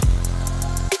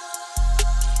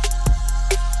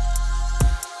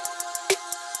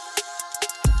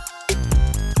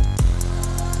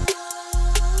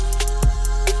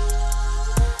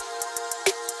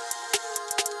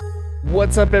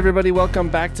What's up, everybody? Welcome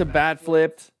back to Bat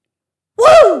Flipped.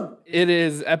 Woo! It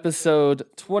is episode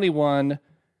 21,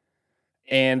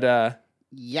 and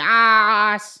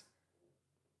Yes.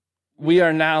 we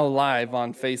are now live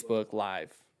on Facebook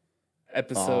Live.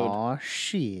 Oh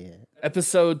shit.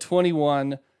 Episode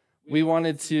 21. We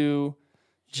wanted to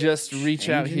just reach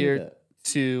out Changing here it up.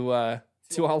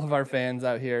 to all of our fans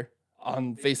out here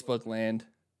on Facebook land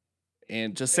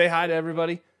and just say hi to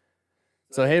everybody.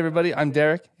 So, hey, everybody, I'm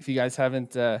Derek. If you guys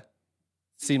haven't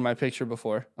seen my picture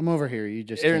before, I'm over here. You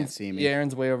just can't see me. Yeah,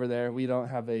 Aaron's way over there. We don't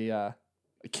have a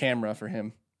camera for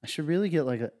him. I should really get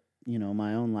like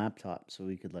my own laptop so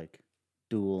we could like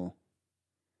dual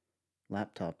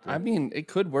laptop. I mean, it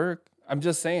could work. I'm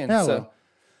just saying. Yeah,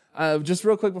 so, just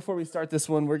real quick before we start this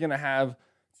one, we're going to have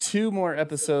 2 more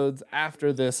episodes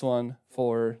after this one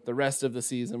for the rest of the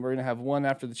season. We're going to have one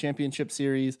after the championship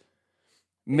series,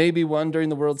 maybe one during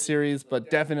the World Series,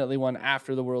 but definitely one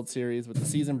after the World Series with the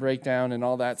season breakdown and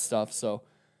all that stuff. So,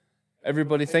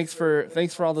 everybody, thanks for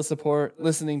all the support,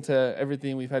 listening to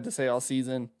everything we've had to say all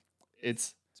season.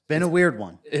 It's been a weird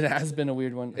one. It has been a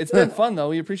weird one. It's been fun though.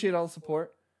 We appreciate all the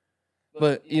support.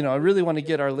 But, I really want to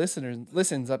get our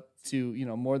listens up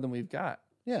to, more than we've got.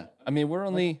 Yeah. I mean, we're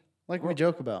only Like we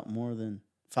joke about, more than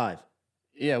 5.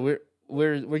 yeah,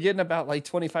 we're getting about like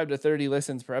 25 to 30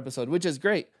 listens per episode, which is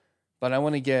great. But I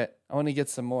want to get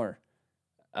some more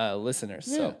listeners.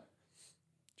 Yeah. So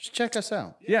Just check us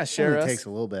out. yeah, share Only us takes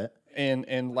a little bit.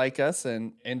 and like us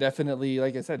and definitely,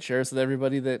 like I said, share us with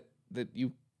everybody that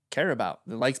you care about,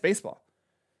 that likes baseball.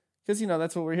 Because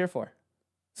that's what we're here for.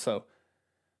 So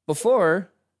before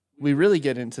we really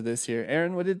get into this here,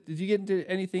 Aaron, did you get into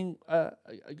anything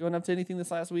going up to anything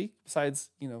this last week besides,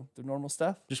 the normal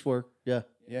stuff? Just work. Yeah.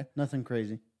 Yeah. Nothing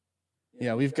crazy.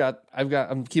 Yeah,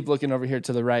 I'm keep looking over here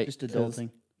to the right. Just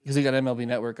adulting. Because we got MLB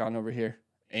Network on over here.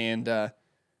 And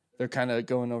they're kind of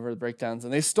going over the breakdowns.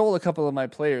 And they stole a couple of my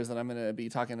players that I'm going to be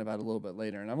talking about a little bit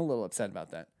later. And I'm a little upset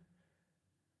about that.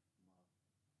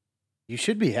 You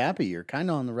should be happy. You're kind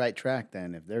of on the right track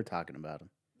then if they're talking about them.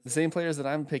 The same players that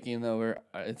I'm picking, though,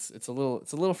 it's a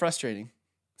little frustrating.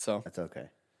 So That's okay.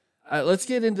 let's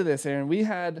get into this, Aaron. We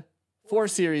had 4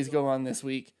 series go on this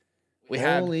week. We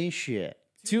had Holy shit.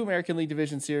 2 American League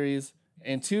Division series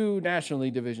and 2 National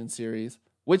League Division series.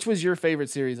 Which was your favorite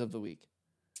series of the week?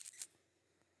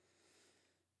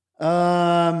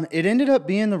 It ended up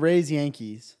being the Rays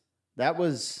Yankees. That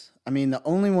was, the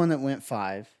only one that went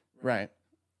 5. Right.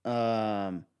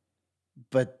 But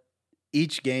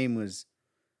each game was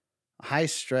high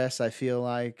stress, I feel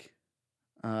like.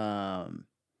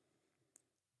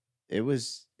 It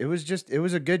was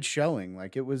a good showing.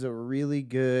 Like, it was a really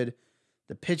good,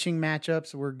 the pitching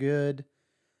matchups were good.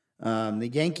 The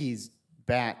Yankees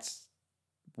bats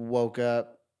woke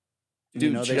up.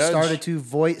 Dude, they started to.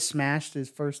 Voit smashed his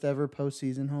first ever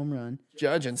postseason home run.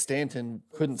 Judge and Stanton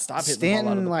couldn't stop hitting the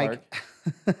ball out of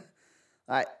the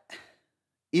park.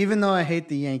 Even though I hate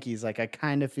the Yankees, I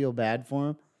kind of feel bad for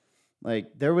them.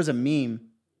 Like, there was a meme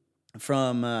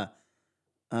from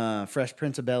Fresh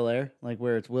Prince of Bel-Air, like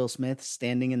where it's Will Smith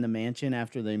standing in the mansion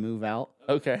after they move out.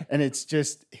 Okay. And it's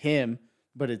just him,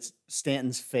 but it's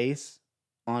Stanton's face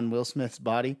on Will Smith's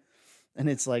body. And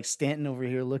it's like Stanton over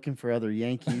here looking for other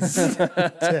Yankees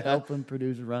to help him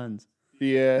produce runs.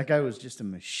 Yeah. That guy was just a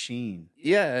machine.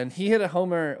 Yeah, and he hit a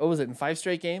homer, what was it, in 5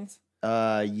 straight games?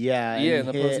 Yeah. Yeah, in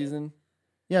the postseason.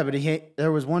 Yeah, but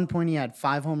there was one point he had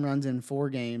 5 home runs in 4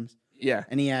 games. Yeah.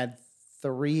 And he had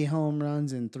 3 home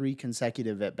runs in 3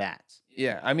 consecutive at-bats.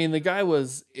 Yeah, the guy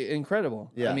was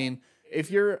incredible. Yeah.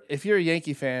 If you're a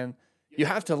Yankee fan, you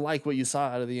have to like what you saw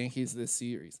out of the Yankees this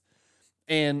series.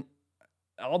 And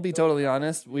I'll be totally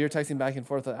honest, we were texting back and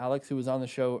forth with Alex, who was on the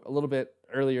show a little bit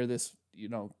earlier this, during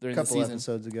the season. A couple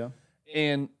episodes ago.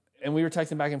 And we were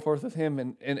texting back and forth with him.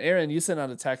 And Aaron, you sent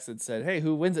out a text that said, hey,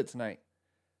 who wins it tonight?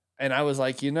 And I was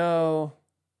like,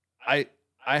 I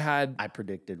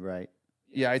predicted right.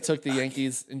 Yeah, I took the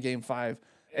Yankees in Game 5.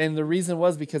 And the reason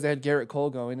was because they had Garrett Cole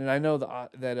going. And I know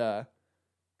that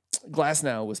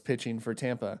Glasnow was pitching for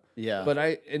Tampa. Yeah.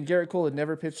 But Garrett Cole had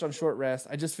never pitched on short rest.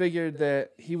 I just figured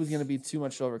that he was going to be too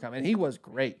much to overcome. And he was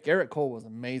great. Garrett Cole was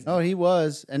amazing. Oh, he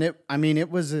was. And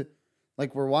it was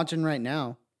like we're watching right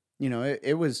now.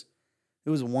 It was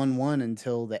 1-1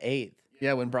 until the 8th.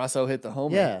 Yeah, when Brasso hit the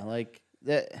homer. Yeah, like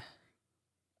that.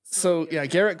 So, yeah,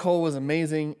 Garrett Cole was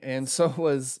amazing, and so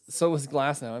was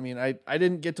Glasnow. I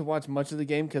didn't get to watch much of the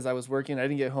game because I was working. I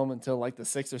didn't get home until like the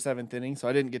 6th or 7th inning, so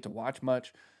I didn't get to watch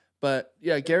much. But,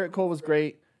 yeah, Garrett Cole was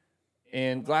great,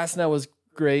 and Glasnow was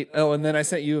great. Oh, and then I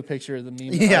sent you a picture of the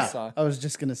meme that I saw. I was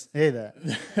just going to say that.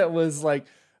 That was like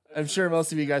I'm sure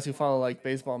most of you guys who follow like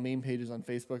baseball meme pages on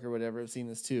Facebook or whatever have seen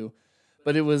this too.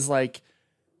 But it was like,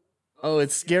 oh,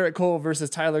 it's Garrett Cole versus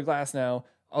Tyler Glass now.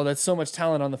 Oh, that's so much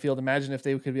talent on the field. Imagine if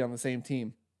they could be on the same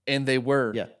team. And they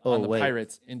were on the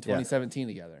Pirates in 2017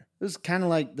 together. It was kind of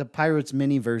like the Pirates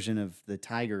mini version of the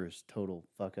Tigers total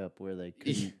fuck up where they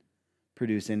couldn't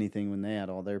produce anything when they had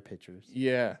all their pitchers.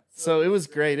 Yeah. So it was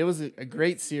great. It was a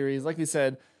great series. Like we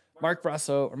said, Mike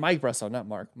Brosseau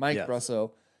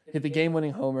hit the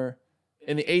game-winning homer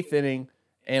in the 8th inning.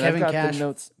 And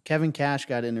Kevin Cash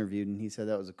got interviewed, and he said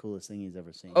that was the coolest thing he's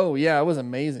ever seen. Oh, yeah, it was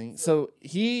amazing. So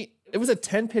it was a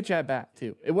 10-pitch at-bat,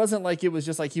 too. It wasn't like it was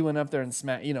just like he went up there and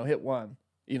hit one.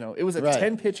 It was a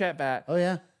 10-pitch at-bat. Oh,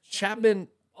 yeah. Chapman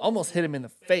almost hit him in the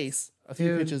face a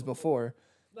few pitches before.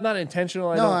 Not intentional,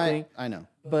 I don't think. I know.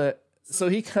 But so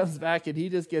he comes back, and he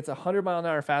just gets a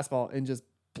 100-mile-an-hour fastball and just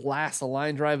blasts a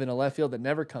line drive into left field that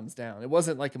never comes down. It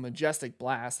wasn't like a majestic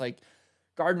blast. Like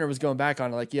Gardner was going back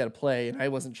on it like he had to play, and I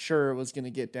wasn't sure it was going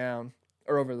to get down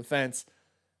or over the fence.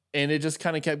 And it just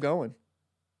kind of kept going.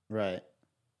 Right.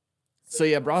 So,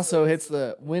 yeah, Brosseau hits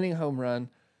the winning home run.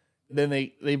 Then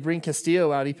they bring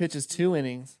Castillo out. He pitches 2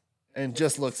 innings and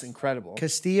just looks incredible.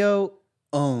 Castillo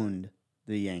owned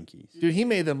the Yankees. Dude, he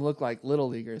made them look like little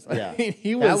leaguers. Yeah. I mean,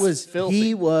 he was filthy.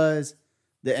 He was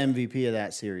the MVP of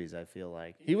that series, I feel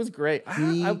like. He was great.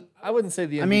 I wouldn't say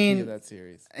the MVP of that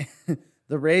series.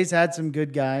 The Rays had some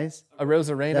good guys.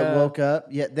 Arozarena that woke up.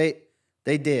 Yeah,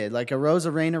 they did. Like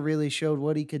Arozarena really showed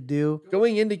what he could do.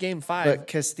 Going into Game 5. But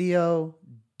Castillo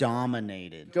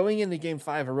dominated. Going into Game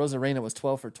 5, Arozarena was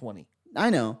 12 for 20. I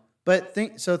know. But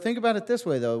think about it this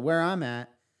way, though. Where I'm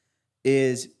at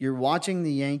is you're watching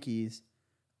the Yankees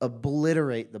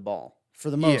obliterate the ball for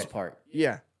the most part.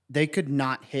 Yeah. They could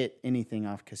not hit anything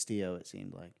off Castillo, it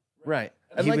seemed like. Right.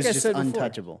 And he was just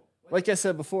untouchable. Like I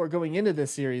said before, going into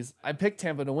this series, I picked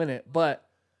Tampa to win it, but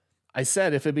I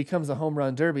said if it becomes a home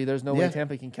run derby, there's no way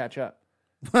Tampa can catch up.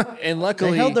 And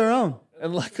luckily they held their own.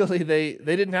 And luckily they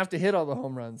didn't have to hit all the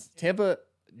home runs. Tampa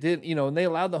didn't, and they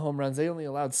allowed the home runs. They only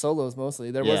allowed solos mostly.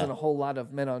 There wasn't a whole lot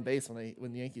of men on base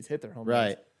when the Yankees hit their home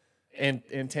runs. Right.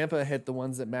 And Tampa hit the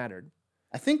ones that mattered.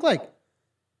 I think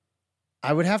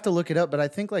I would have to look it up, but I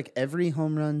think every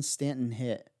home run Stanton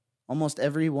hit, almost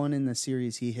every one in the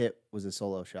series he hit was a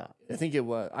solo shot. I think it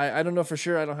was. I don't know for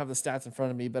sure. I don't have the stats in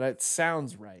front of me, but it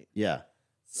sounds right. Yeah.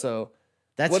 So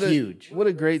that's huge. What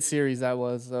a great series that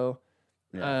was, though.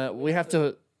 Yeah. We have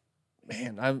to,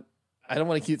 man. I don't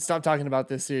want to stop talking about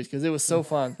this series because it was so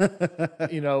fun,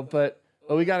 But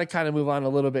we got to kind of move on a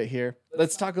little bit here.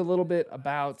 Let's talk a little bit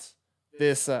about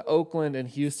this Oakland and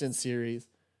Houston series.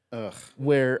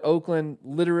 Where Oakland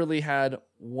literally had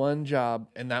one job,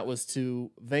 and that was to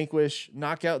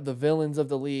knock out the villains of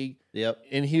the league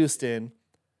in Houston.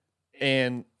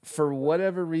 And for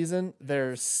whatever reason,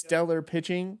 their stellar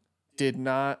pitching did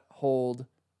not hold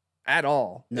at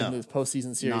all in this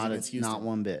postseason series against Houston. Not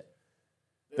one bit.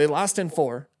 They lost in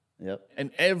 4. Yep.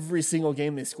 And every single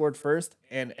game they scored first,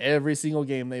 and every single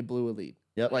game they blew a lead.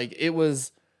 Yep. Like it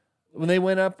was when they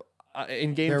went up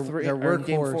in Game 3. Their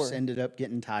workhorse ended up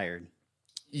getting tired.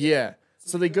 Yeah.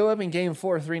 So they go up in Game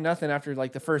 4, 3-0 after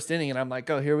the first inning, and I'm like,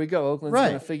 oh, here we go. Oakland's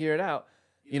going to figure it out.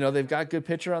 They've got good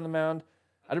pitcher on the mound.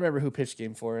 I don't remember who pitched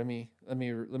Game 4. Let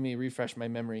me refresh my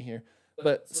memory here.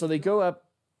 But so they go up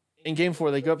in Game 4.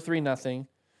 They go up 3-0.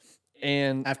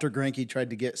 And after Greinke tried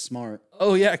to get smart.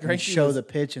 Oh, yeah. Greinke show the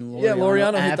pitch, and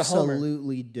Laureano hit the homer.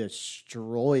 Absolutely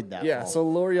destroyed that ball. So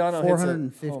Laureano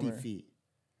 450 feet.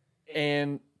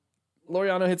 And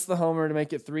Laureano hits the homer to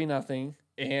make it 3-0.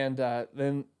 And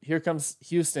then here comes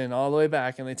Houston all the way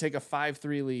back, and they take a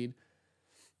 5-3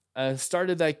 lead.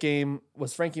 Started that game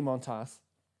was Frankie Montas.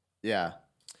 Yeah.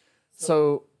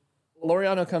 So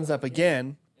Laureano comes up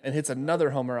again and hits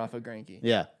another homer off of Greinke.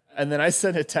 Yeah. And then I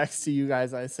sent a text to you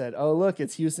guys. I said, oh, look,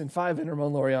 it's Houston 5 and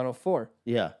Ramon Laureano 4.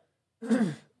 Yeah.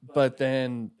 But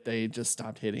then they just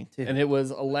stopped hitting. And it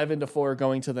was 11-4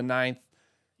 going to the 9th,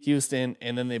 Houston.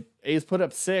 And then the A's put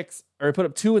up 2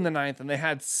 in the 9th. And they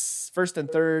had first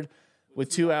and third with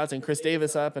 2 outs and Chris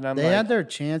Davis up. And they had their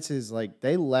chances.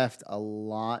 They left a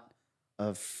lot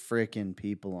of freaking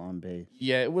people on base.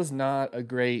 Yeah, it was not a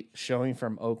great showing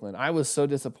from Oakland. I was so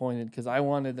disappointed because I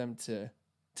wanted them to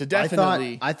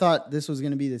definitely. I thought this was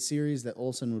going to be the series that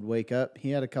Olsen would wake up. He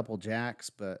had a couple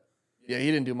jacks, but yeah, he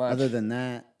didn't do much. Other than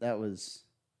that, that was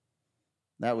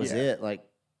it.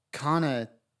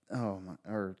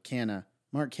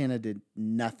 Mark Canna did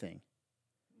nothing.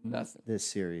 Nothing. This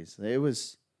series. It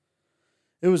was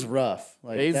rough.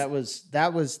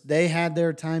 They had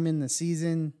their time in the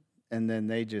season, and then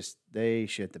they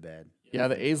shit the bed. Yeah,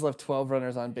 the A's left 12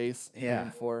 runners on base. Yeah.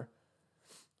 In 4.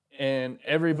 and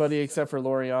everybody except for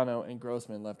Laureano and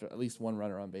Grossman left at least one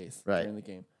runner on base Right. during the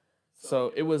game.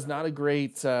 So it was not a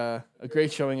great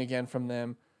showing again from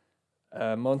them.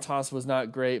 Montas was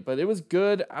not great, but it was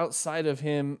good outside of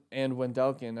him and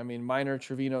Wendelken. I mean, Minor,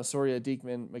 Trevino, Soria,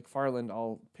 Diekman, McFarland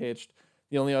all pitched.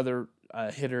 The only other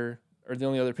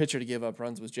pitcher to give up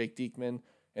runs was Jake Diekman,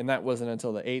 and that wasn't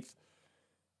until the 8th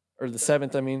or the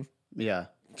 7th. I mean, Yeah.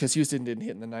 because Houston didn't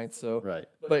hit in the 9th. So, Right.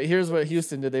 but here's what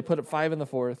Houston did: they put up 5 in the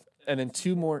 4th, and then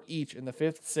 2 more each in the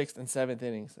 5th, 6th, and 7th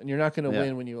innings. And you're not going to Yeah.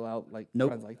 win when you allow Nope.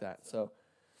 runs like that. So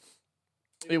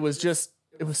it was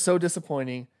so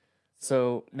disappointing.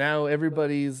 So now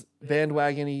everybody's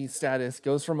bandwagon-y status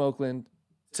goes from Oakland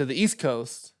to the East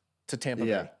Coast to Tampa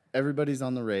Yeah. Bay. Everybody's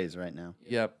on the Rays right now.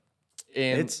 Yep.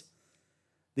 And It's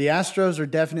the Astros are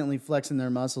definitely flexing their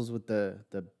muscles with the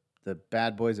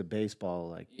bad boys of baseball.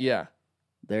 Like yeah.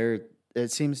 it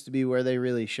seems to be where they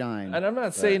really shine. And I'm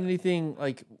not saying anything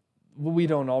like we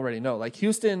don't already know. Like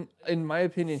Houston, in my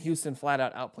opinion, Houston flat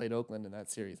out outplayed Oakland in that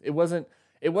series. It wasn't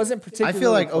I particularly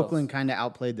feel like close. Oakland kind of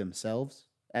outplayed themselves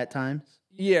at times.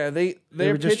 Yeah, They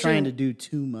were just trying to do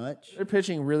too much. Their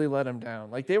pitching really let them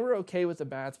down. Like they were okay with the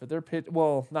bats, but their pitch,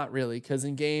 well, not really, because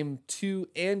in game 2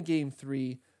 and game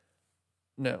 3,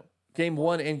 no, game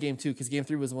 1 and game 2, because game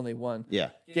 3 was when they won.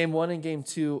 Yeah. Game 1 and game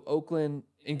 2, Oakland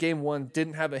in game 1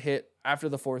 didn't have a hit after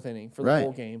the 4th inning for the Right.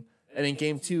 whole game, and in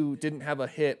game 2 didn't have a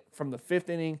hit from the 5th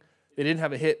inning. They didn't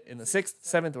have a hit in the 6th,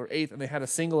 7th, or 8th, and they had a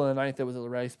single in the 9th that was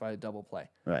erased by a double play.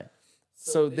 Right.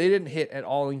 So they didn't hit at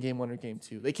all in game 1 or game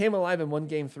 2. They came alive in one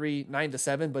game 3,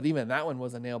 9-7, but even that one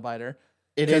was a nail biter.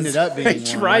 It 'Cause ended up being they one.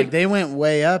 tried- Like, they went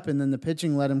way up, and then the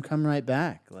pitching let them come right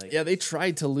back. Like Yeah, they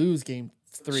tried to lose game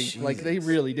 3. Like they Jesus.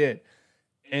 really did.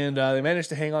 And they managed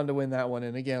to hang on to win that one.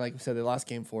 And again, like we said, they lost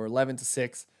game 4,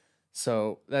 11-6.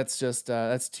 So that's just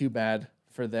that's too bad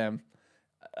for them.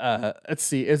 Let's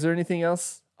see. Is there anything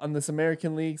else on this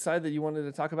American League side that you wanted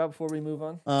to talk about before we move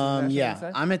on? to the National League yeah,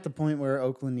 side? I'm at the point where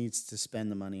Oakland needs to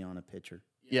spend the money on a pitcher.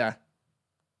 Yeah.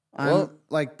 I'm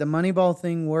like the Moneyball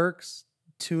thing works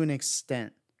to an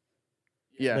extent,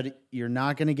 Yeah. but you're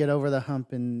not going to get over the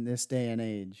hump in this day and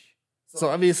age. So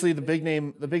obviously the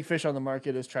big fish on the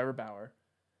market is Trevor Bauer.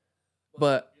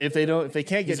 But if they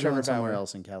can't get He's Trevor going somewhere Bauer,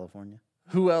 else in California.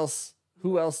 who else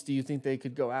do you think they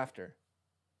could go after?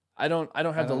 I don't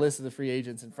have the list of the free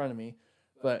agents in front of me,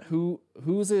 but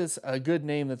who's a good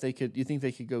name that you think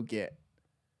they could go get?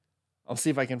 I'll see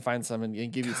if I can find some and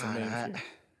give you some names here.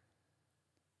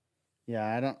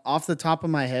 Yeah, I don't. Off the top of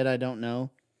my head, I don't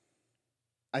know.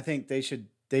 I think they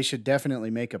should definitely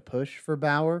make a push for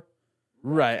Bauer.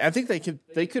 Right. I think they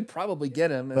could probably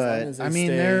get him as long as But they I mean,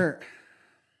 stay.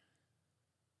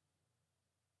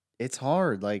 it's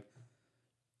hard. Like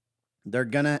they're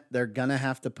gonna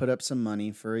have to put up some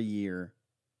money for a year,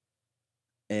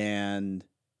 and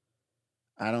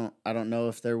I don't know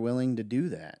if they're willing to do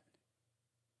that.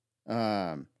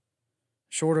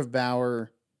 Short of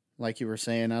Bauer, like you were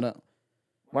saying, I don't.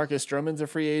 Marcus Stroman's a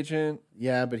free agent.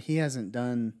 Yeah, but he hasn't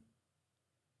done.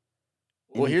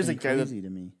 Well, here's a anything guy that crazy to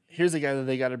me. Here's a guy that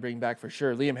they got to bring back for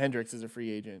sure. Liam Hendricks is a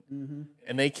free agent,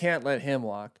 and they can't let him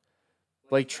walk.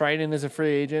 Blake Trinan is a free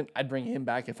agent. I'd bring him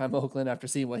back if I'm Oakland after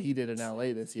seeing what he did in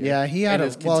LA this year. Yeah, he had And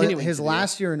is continuing his to do.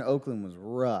 last year in Oakland was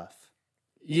rough.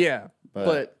 Yeah,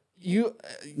 but you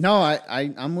No,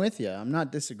 I'm with you. I'm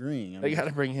not disagreeing. they got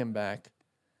to bring him back.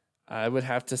 I would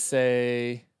have to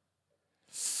say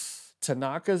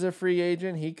Tanaka's a free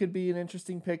agent. He could be an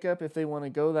interesting pickup if they want to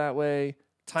go that way.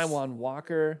 Taijuan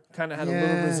Walker kind of had a little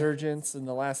Yeah. resurgence in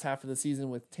the last half of the season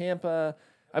with Tampa.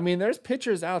 I mean, there's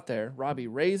pitchers out there. Robbie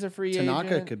Ray's a free Tanaka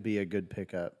agent. could be a good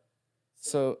pickup.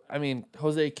 So, I mean,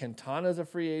 Jose Quintana's a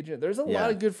free agent. There's a Yeah.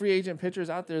 lot of good free agent pitchers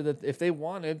out there that if they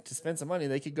wanted to spend some money,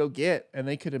 they could go get, and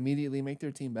they could immediately make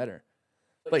their team better.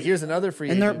 But here's another free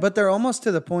And agent. they're almost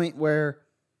to the point where,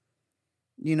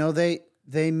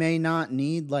 they may not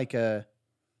need like a.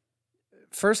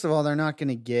 First of all, they're not going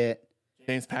to get.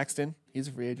 James Paxton, he's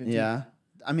a free agent. too. Yeah,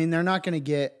 I mean, they're not going to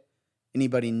get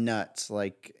anybody nuts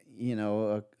like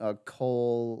a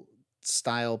Cole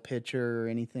style pitcher or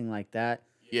anything like that.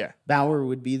 Yeah. Bauer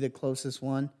would be the closest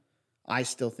one. I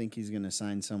still think he's going to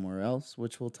sign somewhere else,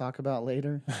 which we'll talk about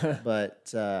later.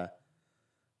 But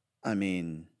I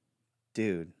mean,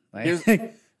 dude,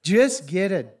 like, just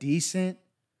get a decent,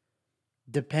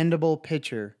 dependable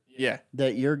pitcher Yeah.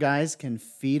 that your guys can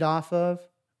feed off of,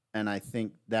 and I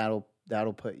think that'll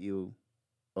put you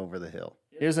over the hill.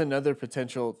 Here's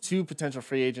two potential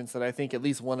free agents that I think at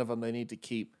least one of them they need to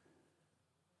keep.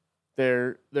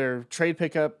 Their trade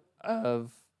pickup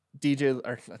of DJ,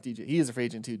 or not DJ, he is a free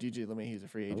agent too. DJ LeMay, he's a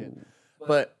free agent.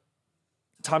 But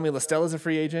Tommy LaStella is a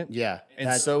free agent. Yeah.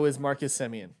 And so is Marcus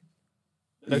Semien.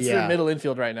 That's their middle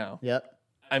infield right now. Yep.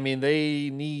 I mean, they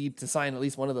need to sign at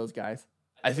least one of those guys.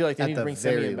 I feel like they need to bring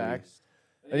Semien back.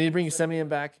 They need to bring Semien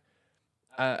back.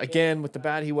 Again, with the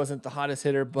bat, he wasn't the hottest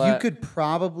hitter, but you could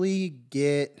probably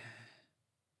get.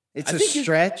 It's I a think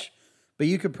stretch, but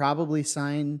you could probably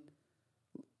sign,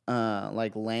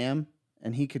 like Lamb,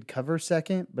 and he could cover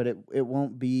second, but it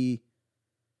won't be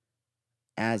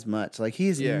as much. Like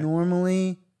he's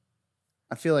normally,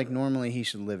 I feel like normally he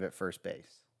should live at first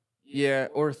base. Yeah,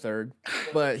 or third,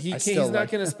 but he's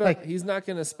not going to spell. He's not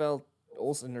going to spell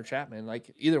Olsen or Chapman.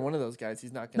 Like either one of those guys,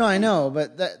 he's not going. No, I know,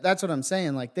 but that's what I'm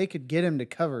saying. Like they could get him to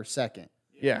cover second.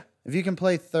 Yeah, if you can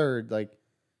play third, like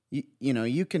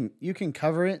you can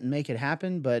cover it and make it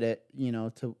happen, but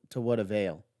to what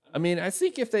avail? I mean, I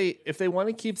think if they want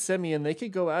to keep Semien, they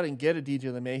could go out and get a DJ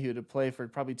LeMahieu to play for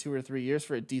probably 2 or 3 years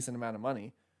for a decent amount of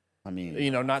money. I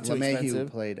mean, not too expensive.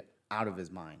 LeMahieu played out of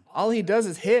his mind. All he does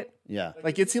is hit. Yeah.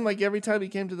 Like it seemed like every time he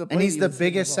came to the plate. And he's the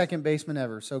biggest second baseman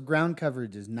ever. So ground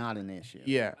coverage is not an issue.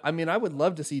 Yeah. I mean, I would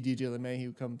love to see DJ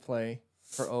LeMahieu come play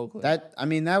for Oakland.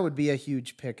 That would be a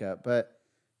huge pickup. But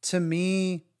to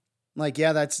me, like,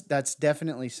 yeah, that's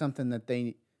definitely something that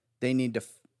they need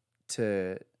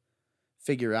to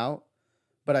figure out.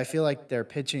 But I feel like their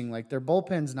pitching, like their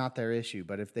bullpen's not their issue.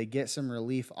 But if they get some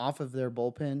relief off of their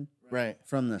bullpen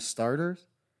from the starters,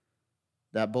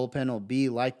 that bullpen will be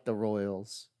like the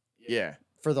Royals. Yeah.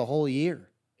 For the whole year.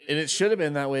 And it should have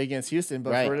been that way against Houston,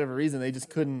 but for whatever reason, they just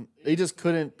couldn't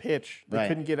pitch. They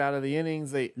couldn't get out of the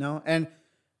innings. And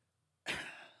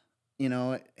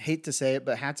hate to say it,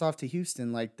 but hats off to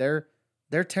Houston. Like they're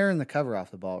tearing the cover off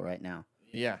the ball right now.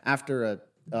 Yeah. After a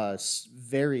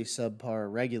very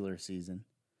subpar regular season.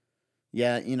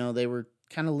 Yeah, they were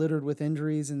kind of littered with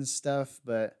injuries and stuff,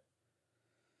 but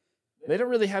they don't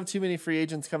really have too many free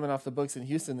agents coming off the books in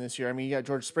Houston this year. I mean, you got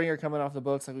George Springer coming off the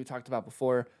books like we talked about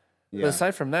before. Yeah. But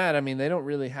aside from that, I mean, they don't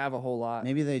really have a whole lot.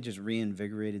 Maybe they just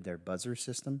reinvigorated their buzzer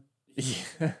system.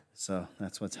 Yeah. So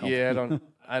that's what's helping. Yeah,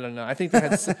 I don't know. I think they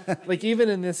had like even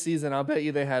in this season, I'll bet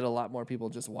you they had a lot more people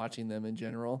just watching them in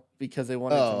general because they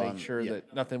wanted to make sure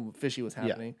that nothing fishy was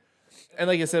happening. Yeah. And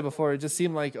like I said before, it just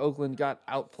seemed like Oakland got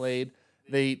outplayed.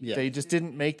 They just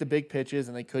didn't make the big pitches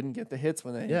and they couldn't get the hits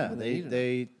when they needed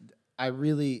them. I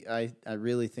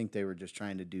really think they were just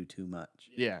trying to do too much.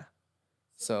 Yeah.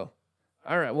 So,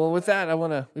 all right. Well, with that,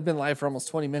 we've been live for almost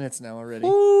 20 minutes now already.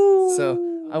 Ooh.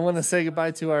 So I want to say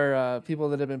goodbye to our people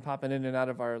that have been popping in and out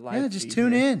of our live. Yeah, just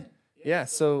tune in. Yeah.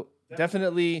 So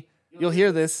definitely you'll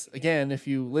hear this again if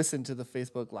you listen to the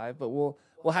Facebook Live, but we'll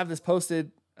have this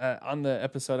posted on the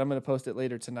episode. I'm going to post it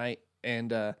later tonight,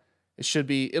 and it'll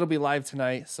be live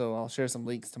tonight. So I'll share some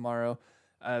links tomorrow.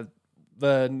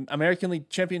 The American League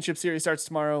Championship Series starts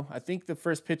tomorrow. I think the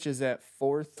first pitch is at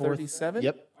 4:37.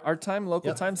 Yep. Our time,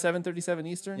 local time, 7:37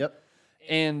 Eastern. Yep.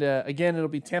 And again, it'll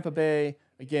be Tampa Bay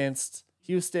against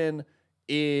Houston.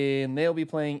 They'll be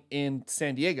playing in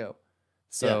San Diego.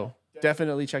 So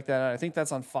definitely check that out. I think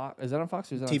that's on Fox. Is that on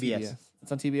Fox or is that on TBS?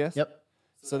 It's on TBS? Yep.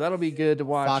 So that'll be good to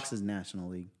watch. Fox is National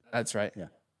League. That's right. Yeah.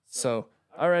 So,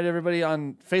 all right, everybody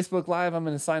on Facebook Live, I'm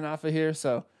going to sign off of here.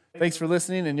 So thanks for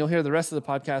listening, and you'll hear the rest of the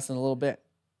podcast in a little bit.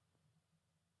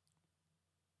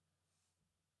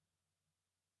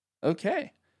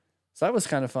 Okay. So that was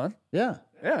kind of fun. Yeah.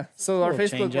 Yeah. So our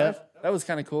Facebook Live, that was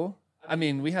kind of cool. I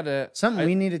mean, we had something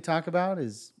we need to talk about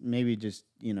is maybe just,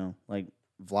 like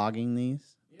vlogging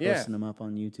these, posting them up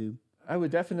on YouTube. I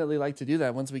would definitely like to do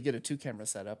that once we get a 2-camera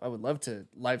setup. I would love to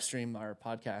live stream our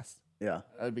podcast. Yeah.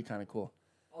 That would be kind of cool.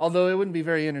 Although it wouldn't be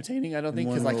very entertaining, I don't think,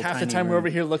 because like half the time we're over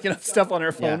here looking up stuff on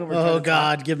our phone. Yeah. Oh,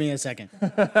 God, give me a second.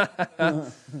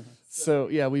 So,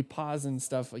 yeah, we pause and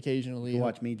stuff occasionally. You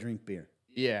watch me drink beer.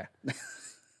 Yeah.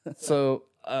 So,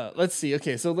 let's see.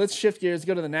 Okay, so let's shift gears,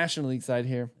 go to the National League side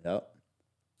here. Yep.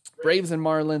 Braves and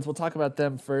Marlins, we'll talk about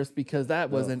them first because that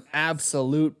was an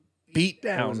absolute beatdown.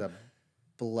 That was a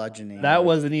bludgeoning. That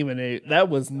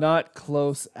was not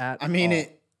close at all. I mean,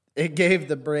 it gave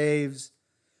the Braves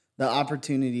the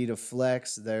opportunity to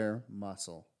flex their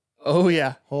muscle. Oh,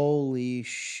 yeah. Holy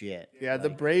shit. Yeah, the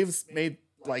Braves made,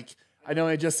 I know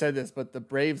I just said this, but the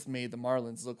Braves made the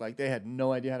Marlins look like they had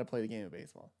no idea how to play the game of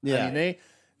baseball. Yeah. I mean,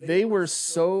 they were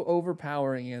so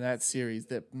overpowering in that series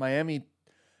that Miami,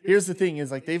 here's the thing,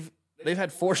 is like they've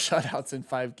had 4 shutouts in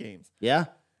 5 games. Yeah.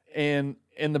 And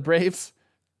the Braves,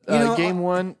 game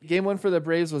one for the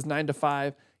Braves was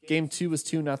 9-5. Game 2 was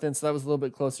 2-0, so that was a little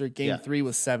bit closer. Game 3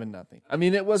 was 7-0. I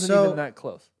mean, it wasn't even that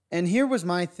close. And here was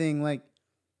my thing, like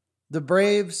the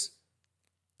Braves,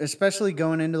 especially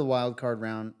going into the wild card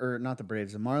round, or not the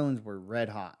Braves, the Marlins were red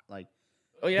hot. Like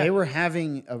Oh yeah. They were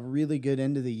having a really good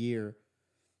end of the year,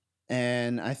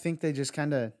 and I think they just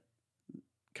kind of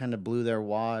blew their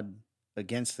wad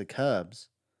against the Cubs.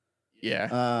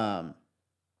 Yeah.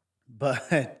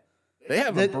 But They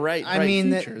have a bright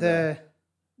future.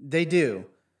 They do.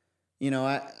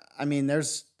 I mean,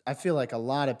 I feel like a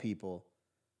lot of people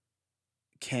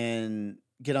can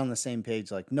get on the same page.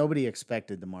 Like, nobody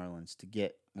expected the Marlins to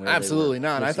get where Absolutely they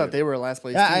were not. I thought they were a last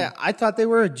place team. I thought they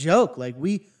were a joke. Like,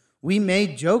 we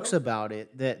made jokes about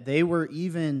it, that they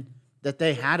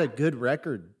had a good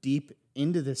record deep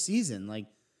into the season. Like,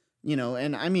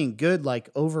 and I mean good, like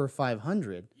over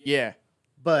 500. Yeah.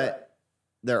 But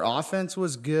their offense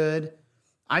was good.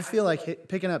 I feel like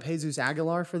picking up Jesus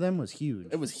Aguilar for them was huge.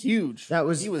 It was huge. Not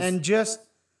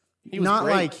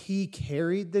great. like he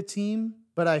carried the team,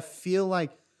 but I feel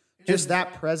like just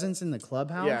that presence in the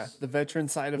clubhouse. Yeah, the veteran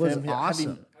side of was him,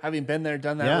 awesome. having been there,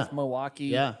 done that with Milwaukee.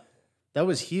 Yeah, that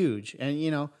was huge,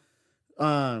 and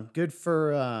good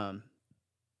for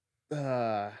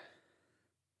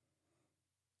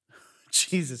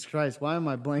Jesus Christ. Why am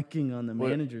I blanking on the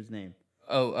manager's name?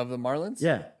 Oh, of the Marlins?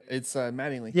 Yeah, it's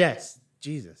Mattingly. Yes,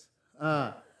 Jesus.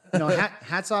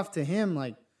 Hats off to him.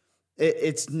 Like,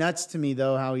 it's nuts to me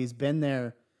though how he's been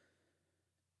there.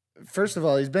 First of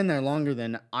all, he's been there longer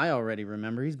than I already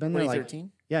remember. He's been there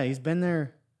 2013? He's been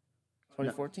there.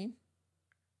 2014?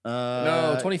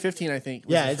 No, 2015, I think.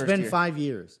 Yeah, it's been 5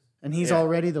 years, and he's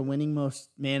already the winning most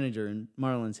manager in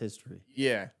Marlins history.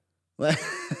 Yeah. I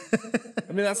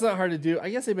mean, that's not hard to do.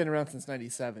 I guess they've been around since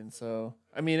 '97, so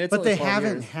I mean, it's. But only they 12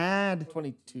 haven't years. had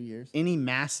 22 years. any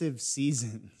massive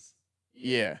seasons.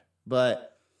 Yeah,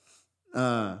 but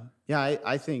I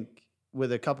think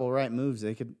with a couple right moves,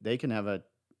 they can have a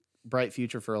bright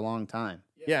future for a long time.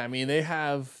 Yeah, I mean, they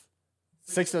have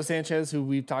Sixto Sanchez, who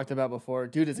we've talked about before.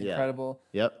 Dude is incredible.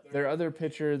 Yep. Their other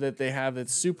pitcher that they have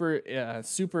that's super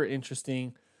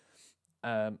interesting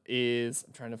is,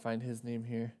 I'm trying to find his name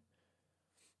here.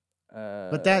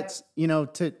 But that's,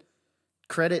 to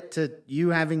credit to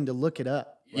you having to look it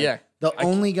up. Like, the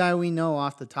only guy we know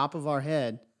off the top of our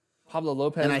head, Pablo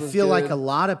Lopez, and I feel like a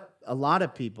lot of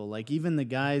people, like even the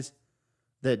guys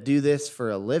that do this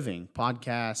for a living,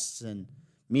 podcasts and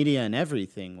media and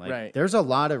everything, like there's a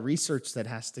lot of research that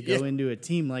has to go into a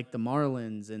team like the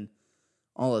Marlins and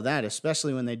all of that,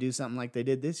 especially when they do something like they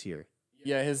did this year.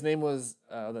 Yeah, his name was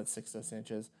that's Sixto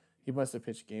Sanchez. He must have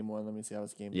pitched game 1. Let me see how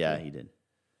his game. Yeah, he did.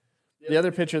 The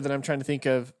other pitcher that I'm trying to think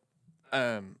of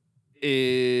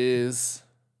is,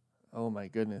 oh my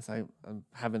goodness, I'm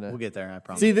having a. We'll get there, I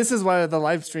promise. See, this is why the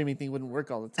live streaming thing wouldn't work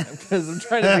all the time, because I'm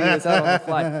trying to figure this out on the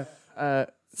fly.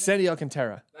 Sandy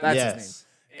Alcantara, that's his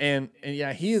name, and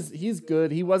yeah, he's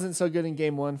good. He wasn't so good in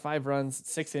game 1, 5 runs,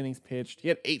 6 innings pitched. He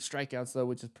had 8 strikeouts though,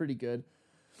 which is pretty good.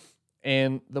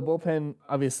 And the bullpen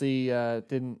obviously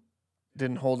didn't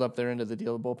hold up their end of the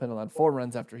deal. The bullpen allowed 4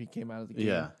 runs after he came out of the game.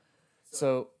 Yeah.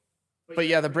 So. But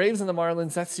yeah, the Braves and the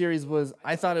Marlins, that series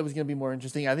I thought it was going to be more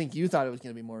interesting. I think you thought it was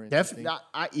going to be more interesting.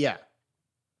 Yeah.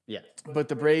 But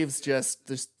the Braves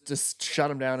just shut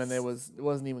them down, and it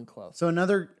wasn't even close. So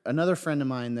another friend of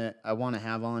mine that I want to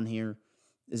have on here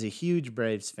is a huge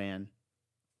Braves fan.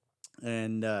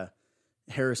 And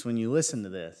Harris, when you listen to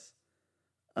this,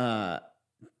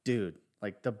 dude,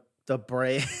 like the the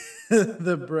Braves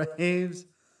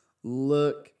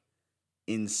look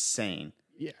insane.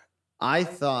 Yeah. I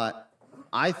thought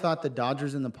the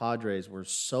Dodgers and the Padres were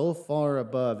so far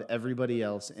above everybody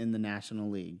else in the National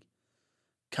League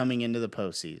coming into the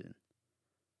postseason.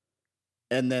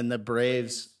 And then the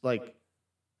Braves,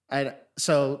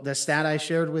 so the stat I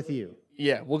shared with you.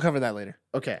 Yeah, we'll cover that later.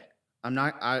 Okay.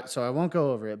 So I won't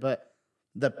go over it, but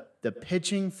the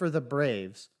pitching for the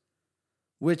Braves,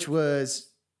 which was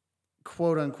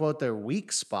quote unquote their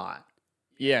weak spot.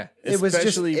 Yeah. It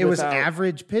was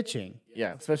average pitching.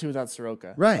 Yeah, especially without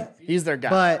Soroka. Right. He's their guy.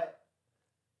 But,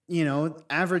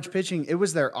 average pitching, it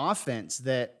was their offense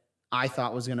that I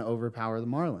thought was going to overpower the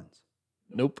Marlins.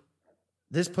 Nope.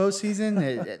 This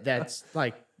postseason, that's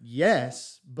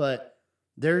yes, but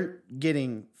they're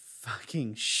getting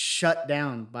fucking shut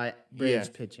down by Braves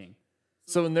pitching.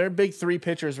 So in their big 3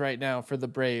 pitchers right now for the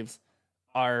Braves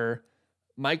are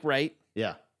Mike Wright.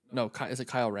 Yeah. No, is it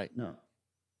Kyle Wright? No.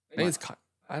 I think it's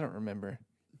I don't remember.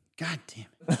 God damn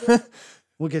it.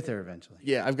 We'll get there eventually.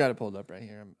 Yeah, I've got it pulled up right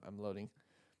here. I'm loading.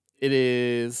 It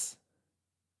is.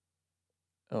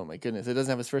 Oh my goodness! It doesn't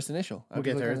have his first initial. We'll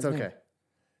get there. It's okay.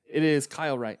 It is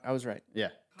Kyle Wright. I was right. Yeah.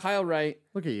 Kyle Wright.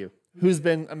 Look at you. Who's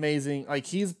been amazing. Like,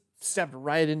 he's stepped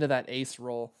right into that ace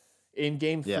role in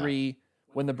game 3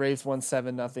 when the Braves won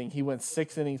 7-0. He went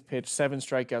 6 innings pitched, 7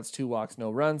 strikeouts, 2 walks,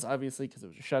 no runs, obviously, because it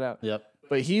was a shutout. Yep.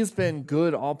 but he's been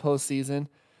good all postseason.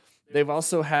 They've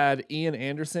also had Ian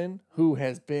Anderson, who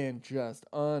has been just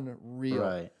unreal.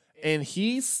 Right. And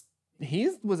he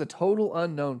was a total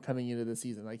unknown coming into the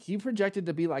season. Like, he projected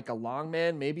to be like a long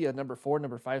man, maybe a number 4,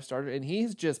 number 5 starter, and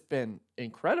he's just been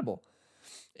incredible.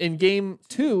 In game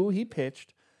 2, he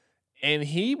pitched, and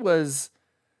he was,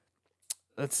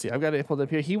 let's see, I've got it pulled up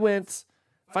here. He went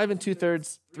 5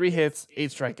 2/3, 3 hits, 8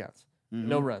 strikeouts.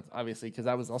 No runs, obviously, because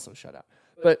I was also shut out.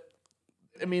 But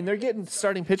I mean, they're getting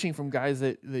starting pitching from guys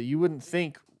that you wouldn't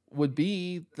think would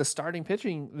be the starting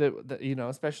pitching that you know,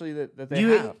 especially that they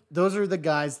have. Those are the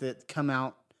guys that come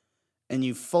out and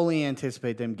you fully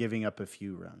anticipate them giving up a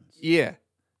few runs. Yeah.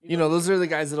 You know, those are the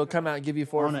guys that'll come out and give you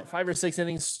 5 or 6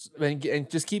 innings and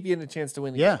just keep you in a chance to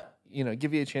win. Yeah. You know,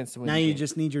 give you a chance to win. Now you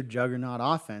just need your juggernaut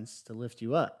offense to lift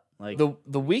you up. Like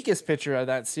the weakest pitcher of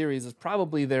that series is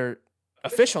probably their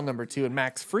official number 2 and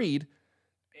Max Fried,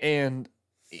 and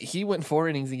he went 4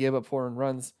 innings and gave up 4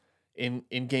 runs in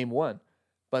game 1.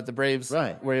 But the Braves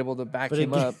were able to back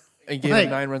him up and gave him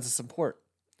 9 runs of support.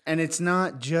 And it's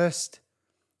not just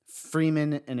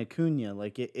Freeman and Acuna.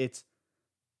 Like it's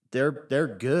they're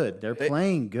good. They're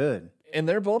playing good. And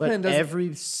their bullpen doesn't.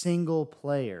 Every single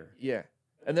player. Yeah.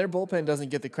 And their bullpen doesn't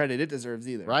get the credit it deserves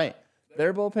either. Right.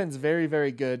 Their bullpen's very,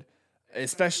 very good,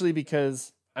 especially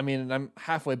because, I mean, and I'm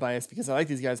halfway biased because I like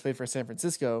these guys played for San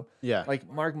Francisco. Yeah.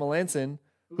 Like Mark Melancon,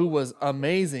 who was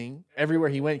amazing. Everywhere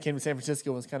he went, came to San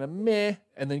Francisco, was kind of meh,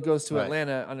 and then goes to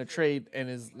Atlanta on a trade and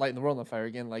is lighting the world on fire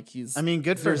again. Like he's, I mean,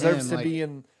 good for deserves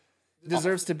him.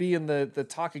 Deserves to be in the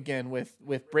talk again with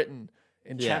Britton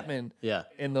and Chapman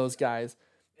and those guys.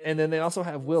 And then they also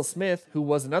have Will Smith, who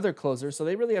was another closer. So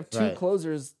they really have 2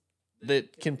 closers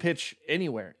that can pitch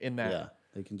anywhere in that. Yeah,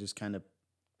 they can just kind of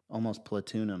almost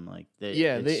platoon them. Like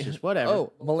it's just whatever.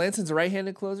 Oh, Melancon's a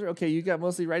right-handed closer. Okay, you got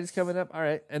mostly righties coming up. All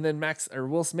right, and then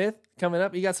Will Smith coming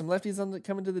up. You got some lefties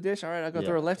coming to the dish. All right, I'll go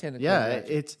throw a left-handed. Yeah,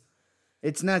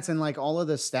 it's nuts, and like all of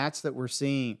the stats that we're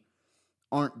seeing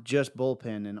aren't just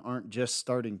bullpen and aren't just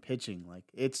starting pitching. Like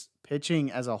it's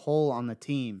pitching as a whole on the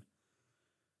team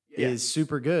is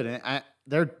super good, and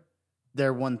they're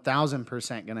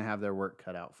 1,000% going to have their work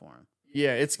cut out for them.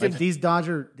 Yeah, it's good. Like these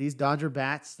Dodger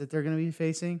bats that they're going to be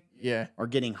facing. Yeah, are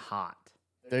getting hot.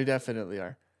 They definitely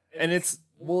are, and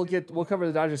we'll cover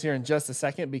the Dodgers here in just a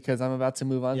second because I'm about to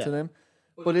move on to them.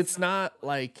 But it's not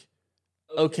like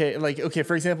okay.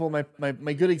 For example,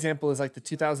 my good example is like the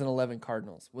 2011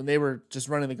 Cardinals when they were just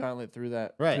running the gauntlet through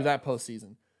that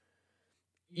postseason.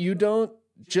 You don't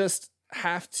just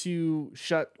have to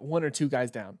shut 1 or 2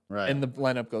 guys down, and the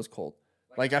lineup goes cold.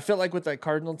 Like I felt like with that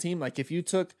Cardinal team, like if you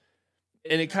took.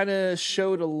 And it kind of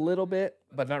showed a little bit,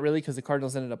 but not really because the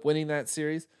Cardinals ended up winning that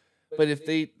series. But if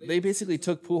they basically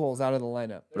took Pujols out of the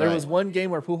lineup. There was one game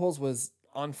where Pujols was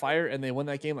on fire and they won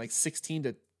that game like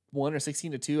 16-1 or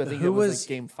 16-2. I think it was like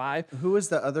game 5. Who was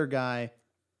the other guy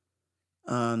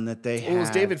that they had? It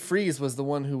was David Freese was the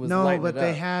one who was lighting it up.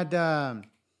 They had the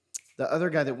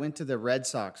other guy that went to the Red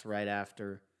Sox right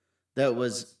after that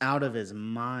was out of his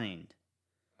mind.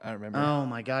 I don't remember. Oh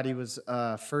my God, he was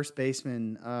first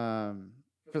baseman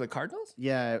for the Cardinals.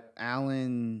 Yeah,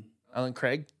 Alan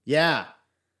Craig. Yeah.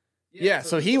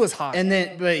 So he was hot,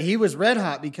 but he was red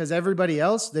hot because everybody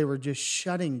else they were just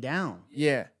shutting down.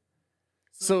 Yeah.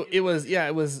 So it was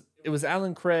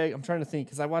Alan Craig. I'm trying to think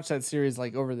because I watched that series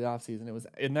like over the offseason. It was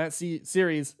in that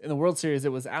series in the World Series.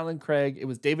 It was Alan Craig. It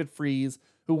was David Freese,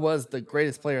 who was the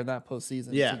greatest player in that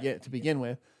postseason to begin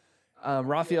with.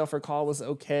 Rafael Furcal was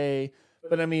okay.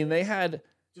 But, I mean, they had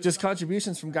just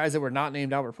contributions from guys that were not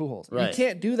named Albert Pujols. Right. You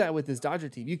can't do that with this Dodger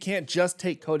team. You can't just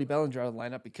take Cody Bellinger out of the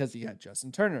lineup because you got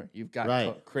Justin Turner. You've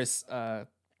got Chris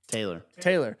Taylor.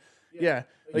 Yeah.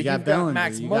 Like, you got Bellinger.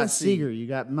 Max Muncy. Got Seager. You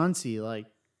got Muncy. Like,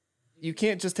 you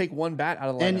can't just take one bat out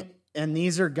of the lineup. And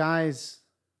these are guys,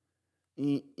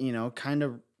 you know, kind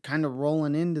of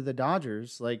rolling into the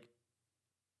Dodgers. Like,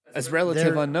 as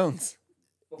relative unknowns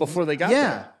before they got there.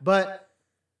 Yeah, but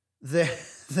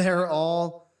they're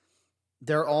all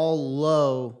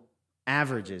low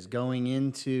averages going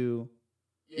into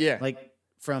like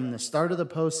from the start of the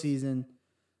postseason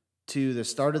to the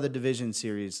start of the division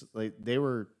series, like they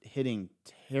were hitting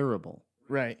terrible.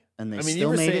 Right. And they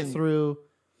still made it through.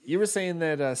 You were saying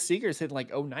that Seager's hitting like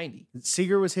 090.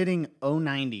 Seager was hitting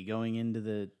 090 going into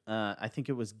the I think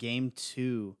it was game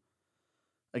 2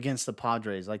 against the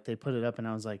Padres. Like they put it up and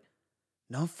I was like,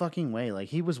 no fucking way. Like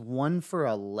he was 1 for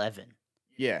 11.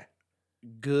 Yeah.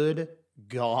 Good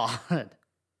God.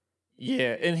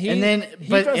 Yeah, and he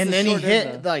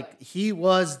hit like he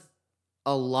was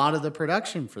a lot of the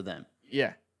production for them.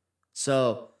 Yeah.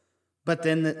 So, but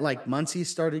then like Muncy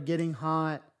started getting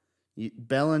hot.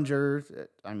 Bellinger,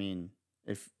 I mean,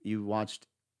 if you watched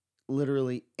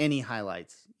literally any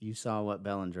highlights, you saw what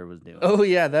Bellinger was doing. Oh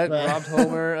yeah, that But- robbed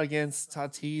homer against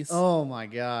Tatis. Oh my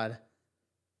God.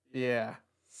 Yeah.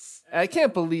 I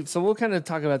can't believe. So we'll kind of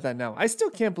talk about that now. I still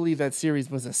can't believe that series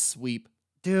was a sweep.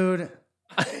 Dude,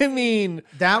 I mean,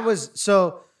 that was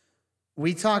so.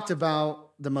 We talked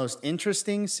about the most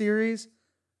interesting series.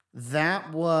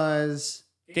 That was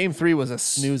Game 3 was a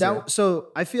snoozer. so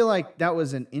I feel like that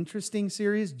was an interesting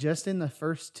series just in the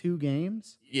first 2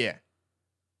 games, Yeah.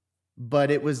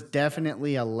 but it was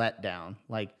definitely a letdown.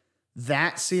 Like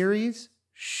that series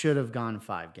should have gone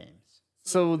 5 games.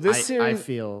 So this series, I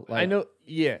feel like I know.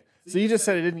 Yeah. So you just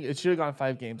said it didn't. It should have gone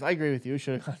 5 games. I agree with you. It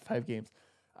should have gone 5 games.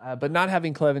 But not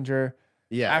having Clevenger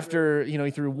yeah. after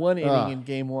he threw 1 inning Ugh, in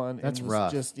game 1, that's and was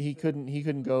rough. just he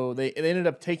couldn't go. They ended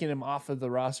up taking him off of the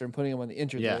roster and putting him on the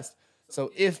injured Yeah. list.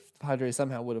 So if Padres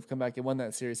somehow would have come back and won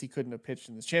that series, he couldn't have pitched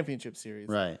in this championship series.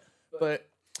 Right. But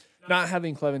not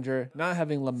having Clevenger, not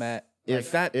having Lamet, like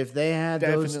that. If they had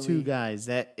those definitely- 2 guys,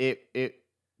 that it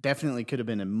definitely could have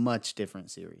been a much different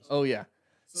series. Oh yeah.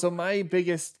 So my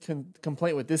biggest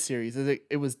complaint with this series is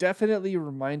it was definitely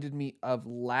reminded me of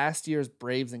last year's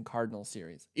Braves and Cardinals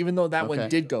series, even though that one Okay.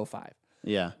 did go 5.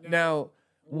 Yeah. Now,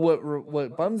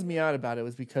 what bums me out about it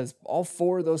was because all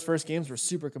 4 of those first games were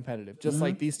super competitive, just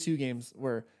like these 2 games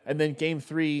were. And then game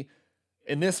 3,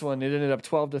 in this one, it ended up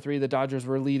 12-3. The Dodgers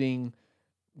were leading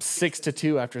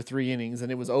 6-2 after 3 innings,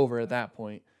 and it was over at that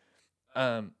point.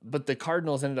 But the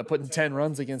Cardinals ended up putting 10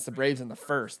 runs against the Braves in the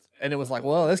first, and it was like,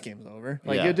 well, this game's over.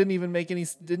 Like Yeah. it didn't even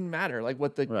didn't matter like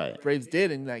what the Right. Braves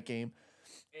did in that game.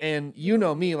 And you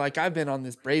know me, like I've been on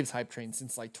this Braves hype train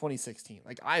since like 2016.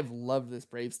 Like I've loved this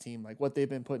Braves team, like what they've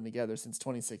been putting together since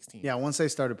 2016. Yeah, once they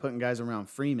started putting guys around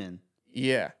Freeman,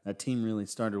 Yeah. that team really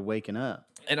started waking up.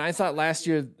 And I thought last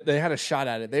year they had a shot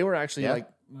at it. They were actually Yeah. like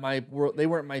they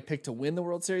weren't my pick to win the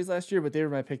World Series last year, but they were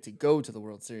my pick to go to the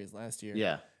World Series last year.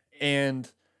 Yeah. And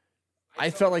I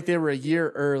felt like they were a year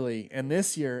early, and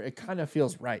this year it kind of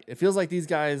feels right. It feels like these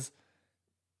guys.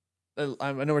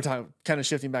 I know we're talking kind of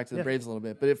shifting back to the Yeah. Braves a little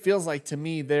bit, but it feels like to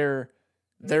me they're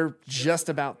just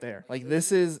about there. Like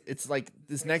it's like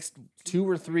this next 2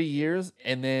 or 3 years,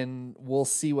 and then we'll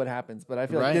see what happens. But I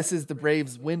feel like Right. this is the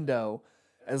Braves' window,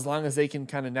 as long as they can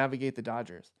kind of navigate the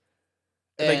Dodgers.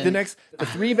 Like And- the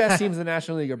 3 best teams in the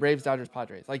National League are Braves, Dodgers,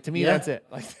 Padres. Like to me, Yeah. that's it.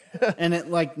 Like And it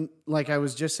like I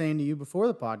was just saying to you before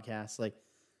the podcast, like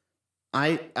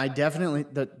I definitely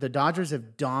the Dodgers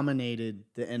have dominated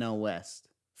the NL West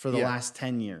for the Yeah. last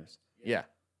 10 years. yeah.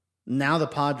 Now the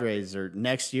Padres are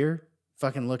next year,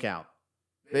 fucking look out.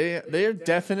 They're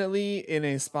definitely in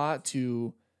a spot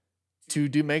to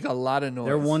make a lot of noise.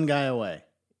 They're one guy away.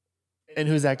 And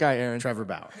who's that guy, Aaron? Trevor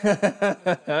Bauer.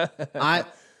 I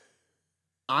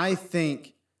I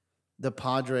think the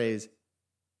Padres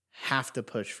have to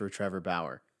push for Trevor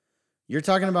Bauer. You're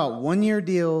talking about 1-year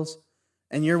deals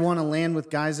and you want to land with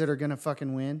guys that are going to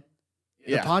fucking win.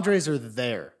 The yeah. Padres are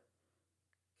there.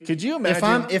 Could you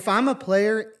imagine? If I'm a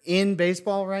player in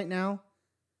baseball right now,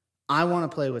 I want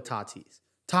to play with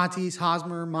Tatis,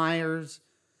 Hosmer, Myers,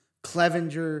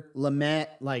 Clevenger, Lamet,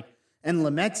 and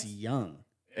Lamet's young.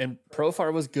 and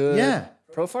Profar was good. Yeah.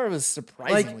 Profar was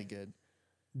surprisingly good.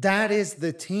 That is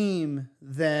the team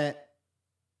that,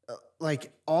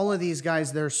 all of these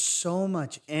guys, there's so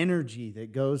much energy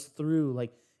that goes through.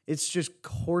 Like, it's just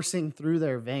coursing through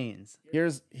their veins.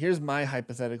 Here's my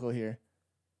hypothetical here.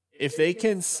 If they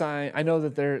can sign, I know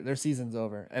that their season's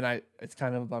over, and it's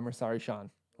kind of a bummer. Sorry, Sean,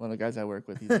 one of the guys I work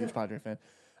with. He's a huge Padre fan.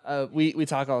 We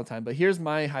talk all the time, but here's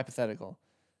my hypothetical.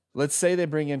 Let's say they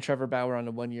bring in Trevor Bauer on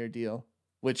a 1-year deal,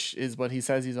 which is what he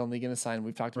says he's only going to sign.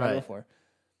 We've talked about it Right. before.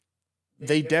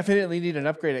 They definitely need an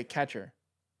upgrade at catcher.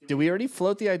 Did we already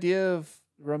float the idea of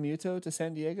Romuto to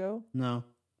San Diego? No.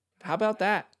 How about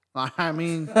that? I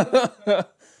mean,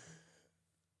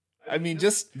 I mean,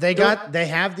 just they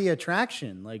have the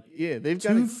attraction. Like, yeah, they've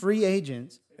got 2 a, free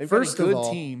agents. they've First got a good of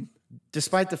all, team.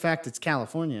 despite the fact it's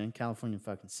California and California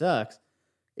fucking sucks,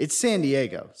 it's San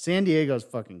Diego. San Diego's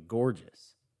fucking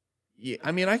gorgeous. Yeah,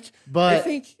 I mean, I But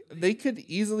think they could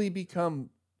easily become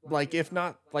like, if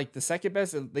not like the second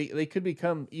best, they could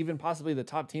become even possibly the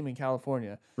top team in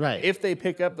California right, if they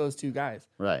pick up those 2 guys.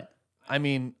 right. I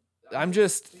mean, I'm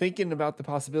just thinking about the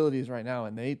possibilities right now,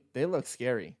 and they look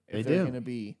scary. If They they're do. going to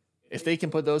be, if they can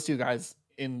put those 2 guys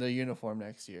in the uniform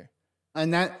next year.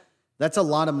 And that's a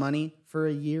lot of money for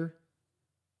a year.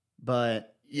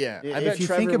 But Yeah, if you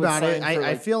think about it,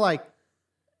 I feel like,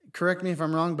 correct me if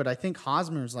I'm wrong, but I think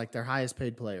Hosmer's like their highest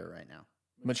paid player right now.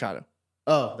 Machado.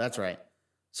 Oh, that's right.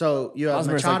 So you have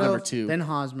Hosmer's like Machado, number 2. then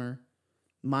Hosmer.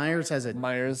 Myers has a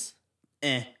Myers.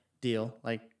 deal.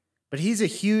 Like, but he's a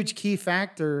huge key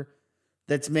factor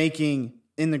that's making,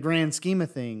 in the grand scheme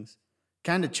of things,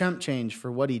 kind of chump change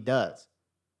for what he does.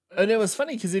 And it was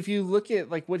funny because if you look at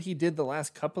like what he did the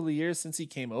last couple of years since he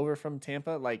came over from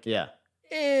Tampa, like, Yeah.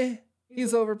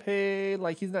 He's overpaid.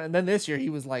 Like he's not. And then this year he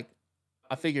was like,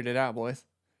 I figured it out, boys.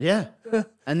 Yeah.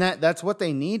 And that's what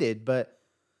they needed. But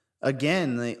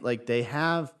again, they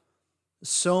have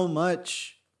so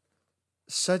much,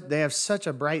 they have such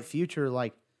a bright future.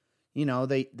 Like, you know,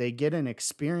 they get an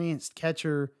experienced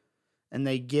catcher and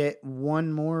they get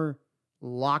one more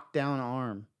lockdown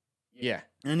arm. Yeah.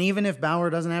 And even if Bauer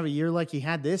doesn't have a year like he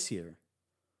had this year.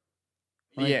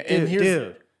 Like, yeah. dude, And here's,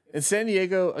 dude. in San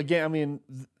Diego, again, I mean,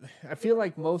 I feel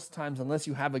like most times, unless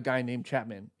you have a guy named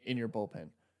Chapman in your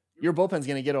bullpen's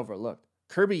going to get overlooked.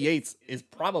 Kirby Yates is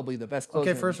probably the best closer.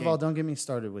 Okay, first of all, don't get me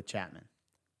started with Chapman.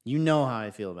 You know how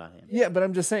I feel about him. Yeah, but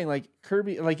I'm just saying, like,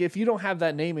 Kirby, like, if you don't have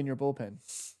that name in your bullpen,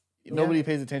 nobody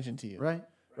pays attention to you. Right.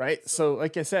 Right? So,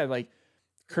 like I said, like,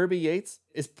 Kirby Yates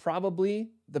is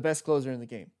probably the best closer in the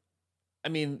game. I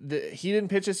mean, he didn't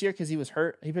pitch this year because he was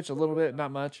hurt. He pitched a little bit,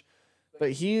 not much.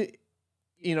 But he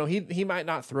might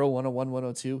not throw 101,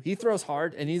 102. He throws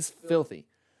hard, and he's filthy.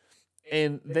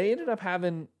 And they ended up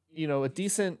having, a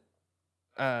decent,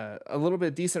 a little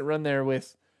bit decent run there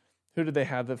with, who did they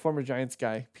have? The former Giants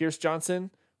guy. Pierce Johnson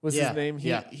was his name.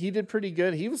 He did pretty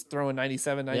good. He was throwing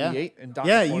 97, 98. And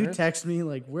you text me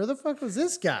like, where the fuck was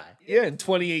this guy? Yeah, in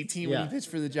 2018 when he pitched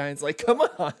for the Giants. Like, come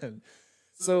on.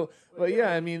 So, but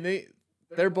yeah, I mean,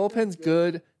 their bullpen's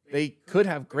good. They could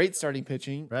have great starting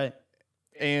pitching. Right.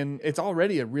 And it's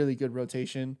already a really good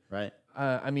rotation. Right.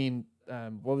 I mean,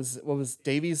 what was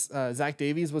Davies? Zach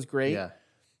Davies was great. Yeah.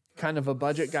 Kind of a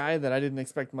budget guy that I didn't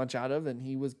expect much out of, and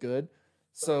he was good.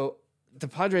 So the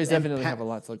Padres definitely have a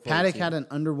lot to look forward Paddock to. had an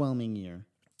underwhelming year.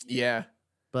 Yeah.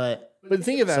 But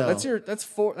think of that.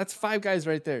 That's five guys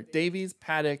right there. Davies,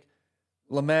 Paddock,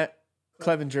 Lamet,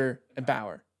 Clevenger, and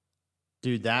Bauer.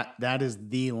 Dude, that is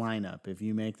the lineup. If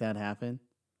you make that happen.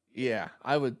 Yeah,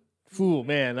 I would. Ooh,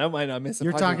 man, I might not miss a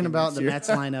You're Padre talking game about this the year. Mets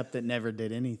lineup that never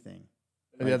did anything.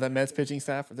 Yeah, the Mets pitching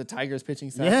staff or the Tigers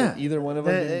pitching staff. Yeah. Either one of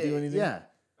them didn't do anything. Yeah.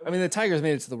 I mean, the Tigers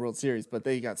made it to the World Series, but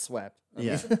they got swept. I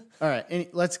Yeah. mean, All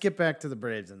right. Let's get back to the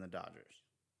Braves and the Dodgers.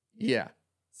 yeah.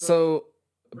 So,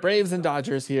 Braves and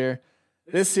Dodgers here.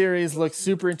 This series looks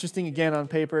super interesting again on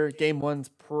paper. Game one's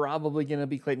probably going to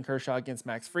be Clayton Kershaw against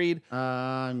Max Fried.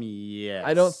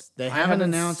 Yes. They haven't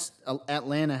announced.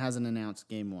 Atlanta hasn't announced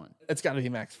game one. It's got to be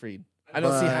Max Fried. I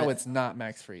don't see how it's not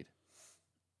Max Fried.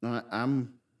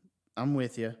 I'm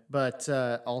with you, but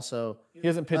also He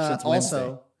hasn't pitched since Wednesday.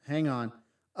 also hang on.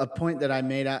 A point that I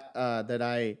made that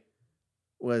I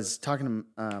was talking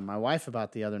to my wife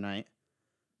about the other night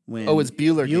when it's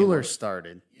Buehler game one. Bueller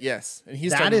started. Yes, and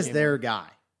he's That is their guy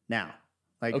now.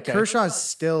 Like Okay. Kershaw's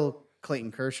still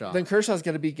Clayton Kershaw. Then Kershaw's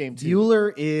got to be game two.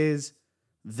 Bueller is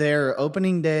their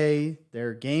opening day,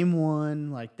 their game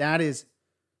one. Like that's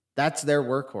their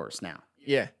workhorse now.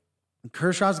 Yeah,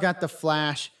 Kershaw's got the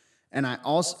flash, and I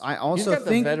also he's got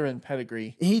think the veteran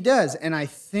pedigree. he does, and I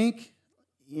think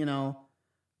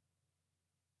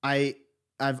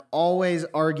I've always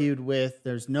argued with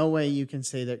there's no way you can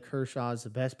say that Kershaw is the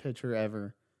best pitcher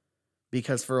ever,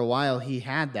 because for a while he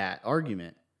had that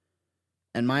argument,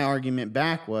 and my argument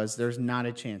back was there's not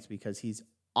a chance because he's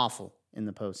awful in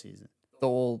the postseason, The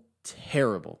old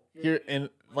terrible. here and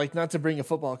like not to bring a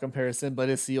football comparison, but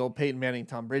it's the old Peyton Manning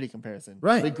Tom Brady comparison.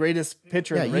 Right. The greatest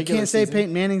pitcher. Yeah, in the you regular can't say season.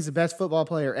 Peyton Manning's the best football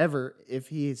player ever if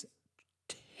he's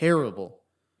terrible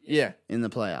Yeah, in the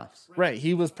playoffs. right.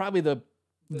 He was probably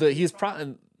he's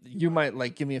probably. You might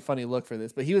like give me a funny look for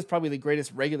this, but he was probably the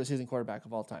greatest regular season quarterback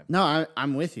of all time. No,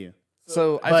 I'm with you.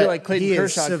 So I But feel like Clayton he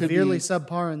Kershaw is could severely be.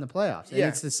 subpar in the playoffs. And Yeah.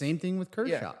 it's the same thing with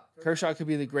Kershaw. Yeah, Kershaw could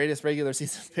be the greatest regular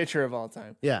season pitcher of all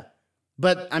time. Yeah.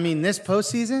 But I mean, this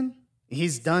postseason,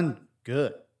 he's done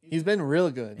good. He's been real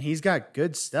good. He's got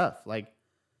good stuff. Like,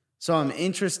 so I'm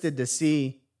interested to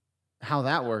see how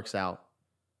that works out.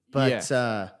 But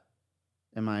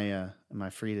am I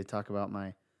free to talk about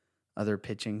my other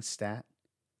pitching stat?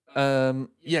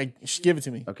 Yeah, give it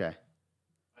to me. Okay.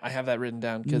 I have that written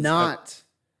down. Not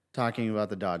talking about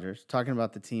the Dodgers, talking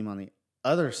about the team on the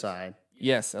other side,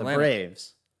 yes, the Atlanta.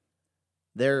 Braves.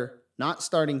 They're not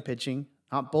starting pitching,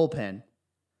 not bullpen,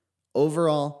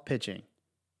 overall pitching.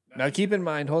 Now keep in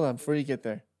mind, hold on, before you get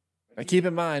there. Now keep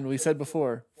in mind, we said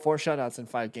before, 4 shutouts in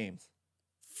 5 games.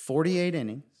 48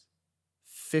 innings,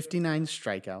 59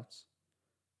 strikeouts,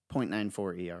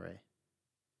 0.94 ERA.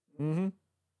 Mm-hmm.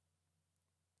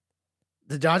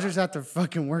 The Dodgers have their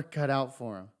fucking work cut out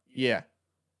for them. Yeah.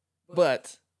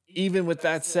 But even with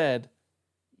that said,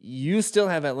 You still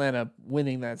have Atlanta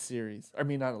winning that series. I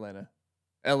mean, not Atlanta.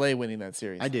 LA winning that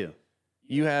series. I do.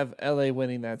 You have LA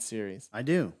winning that series. I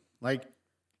do. Like,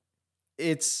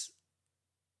 it's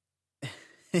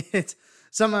it's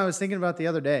something I was thinking about the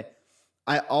other day.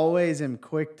 I always am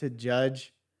quick to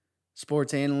judge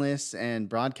sports analysts and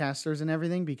broadcasters and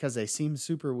everything because they seem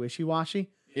super wishy-washy.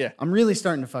 Yeah. I'm really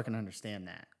starting to fucking understand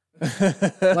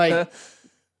that. Like,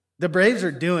 the Braves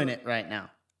are doing it right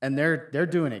now, and they're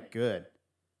doing it good.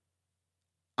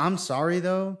 I'm sorry,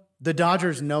 though. The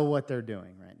Dodgers know what they're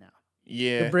doing right now.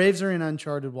 Yeah. The Braves are in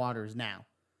uncharted waters now.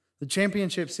 The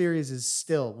championship series is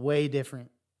still way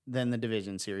different than the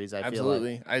division series, I feel like.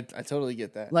 Absolutely. I totally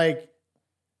get that. Like,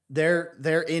 they're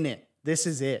in it. This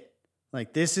is it.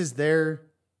 Like, this is they're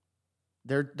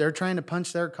trying to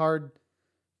punch their card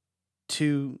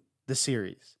to the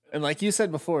series. And like you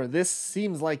said before, this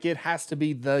seems like it has to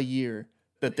be the year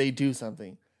that they do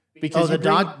something. Because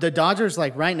the Dodgers,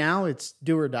 like, right now, it's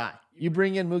do or die. you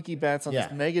bring in Mookie Betts on Yeah.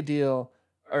 this mega deal,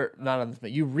 or not on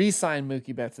this, you re-sign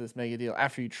Mookie Betts to this mega deal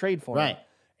after you trade for him. Right.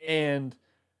 And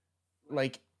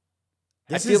like,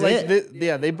 This I feel is like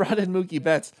it. they brought in Mookie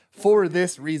Betts for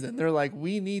this reason. They're like,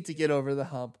 we need to get over the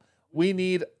hump. We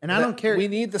need, And I don't care. We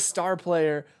need the star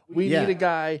player. We Yeah. need a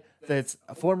guy that's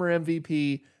a former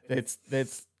MVP.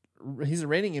 He's a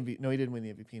reigning MVP. No, he didn't win the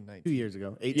MVP in 19. 2 years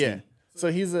ago, 18. Yeah.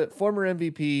 So he's a former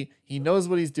MVP. He knows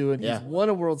what he's doing. Yeah. He's won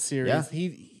a World Series. Yeah.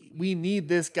 We need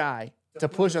this guy to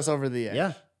push us over the edge.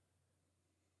 Yeah.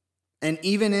 And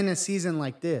even in a season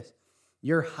like this,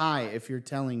 you're high if you're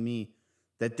telling me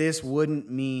that this wouldn't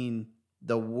mean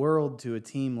the world to a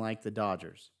team like the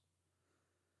Dodgers.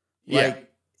 Yeah. Like,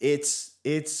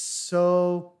 it's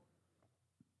so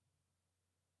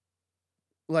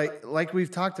like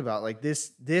we've talked about, like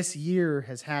this year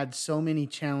has had so many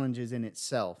challenges in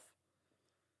itself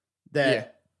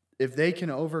that if they can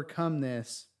overcome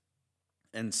this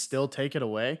and still take it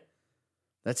away,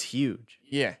 that's huge.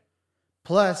 Yeah.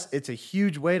 Plus, it's a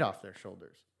huge weight off their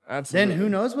shoulders. Absolutely. Then who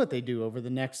knows what they do over the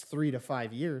next 3 to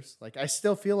 5 years? Like, I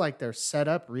still feel like they're set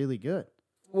up really good.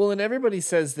 Well, and everybody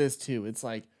says this too. It's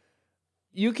like,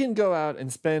 you can go out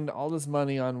and spend all this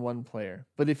money on one player,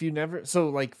 but if you never, so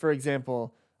like, for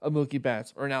example, a Mookie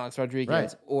Betts or an Alex Rodriguez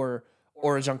Right. or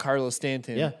a Giancarlo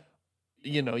Stanton, Yeah.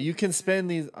 you know, you can spend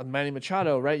these, Manny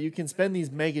Machado, right? You can spend these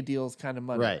mega deals kind of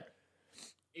money. Right.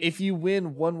 If you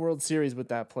win one World Series with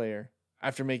that player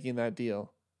after making that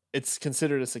deal, it's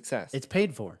considered a success. It's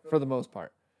paid for. for the most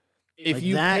part. If Like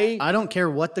you that, pay, I don't care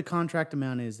what the contract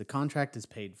amount is, the contract is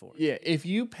paid for. yeah, if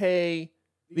you pay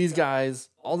these guys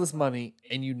all this money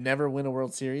and you never win a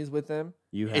World Series with them,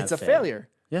 You have it's a failed. failure,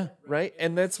 Yeah. right?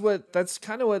 And that's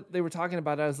kind of what they were talking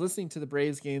about. I was listening to the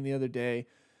Braves game the other day,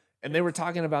 and they were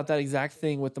talking about that exact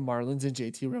thing with the Marlins and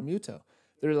JT Realmuto.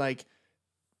 They're like,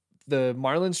 the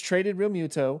Marlins traded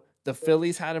Realmuto. The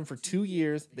Phillies had him for 2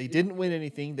 years. They didn't win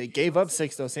anything. They gave up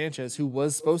Sixto Sanchez, who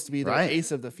was supposed to be their Right.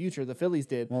 ace of the future. The Phillies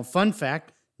did. Well, fun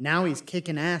fact, now he's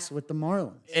kicking ass with the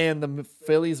Marlins. And the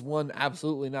Phillies won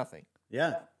absolutely nothing.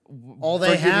 Yeah. All they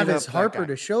For giving have up is that Harper guy.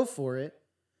 to show for it.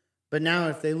 But now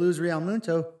if they lose Real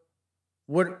Muto,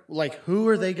 who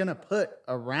are they going to put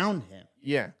around him?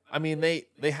 Yeah, I mean they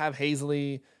have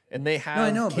Hazley and they have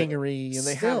I know, but Kingery and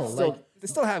they still, they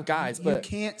still have guys, You but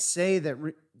can't say that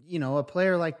a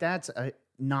player like that's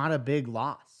not a big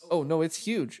loss. oh no, it's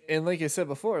huge. And like I said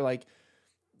before, like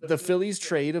the Phillies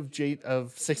trade of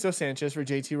Sixto Sanchez for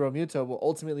JT Realmuto will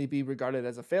ultimately be regarded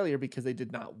as a failure because they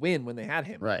did not win when they had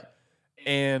him. Right.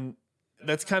 And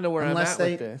that's kind of where I'm at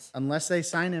with this. Unless they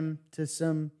sign him to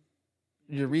some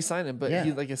You re-sign him, but Yeah.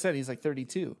 he, like I said, he's like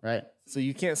 32, right. so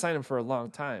you can't sign him for a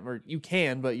long time, or you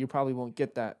can, but you probably won't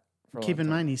get that. For a Keep long in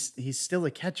time. mind he's still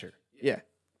a catcher. Yeah.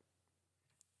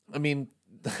 I mean,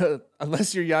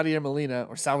 unless you're Yadier Molina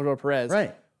or Salvador Perez,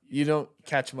 Right. you don't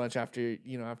catch much after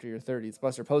your 30s.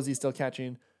 Buster Posey's still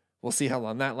catching. We'll see how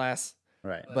long that lasts.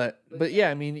 Right. But yeah,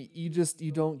 I mean, you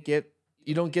don't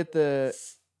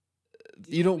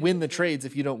win the trades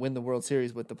if you don't win the World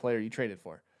Series with the player you traded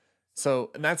for.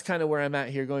 So, and that's kind of where I'm at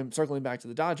here, circling back to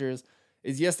the Dodgers,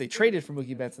 is yes, they traded for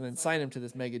Mookie Betts and then signed him to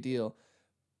this mega deal.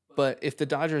 But if the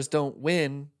Dodgers don't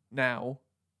win now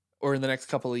or in the next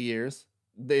couple of years,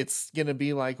 it's going to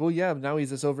be like, well, yeah, now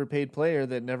he's this overpaid player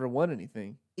that never won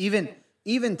anything. Even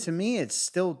to me, it's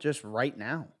still just right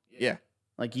now. Yeah.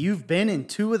 Like, you've been in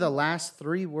 2 of the last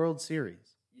 3 World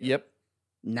Series. Yep.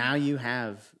 Now you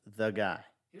have the guy.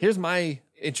 Here's my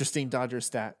interesting Dodgers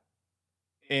stat.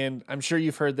 And I'm sure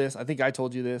you've heard this. I think I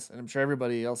told you this, and I'm sure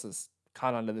everybody else has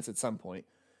caught on to this at some point.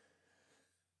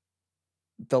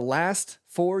 The last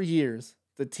 4 years,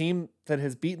 the team that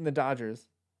has beaten the Dodgers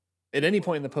at any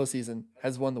point in the postseason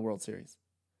has won the World Series.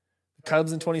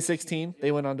 Cubs in 2016,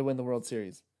 they went on to win the World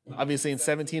Series. Obviously, in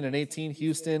 17 and 18,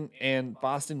 Houston and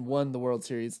Boston won the World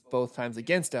Series both times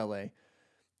against LA.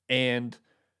 And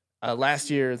last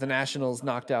year, the Nationals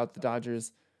knocked out the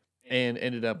Dodgers and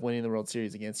ended up winning the World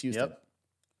Series against Houston. Yep.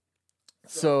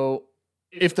 So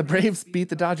if the Braves beat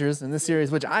the Dodgers in this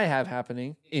series, which I have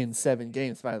happening in 7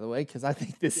 games, by the way, because I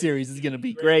think this series is going to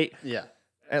be great. Yeah.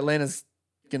 Atlanta's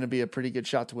going to be a pretty good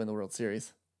shot to win the World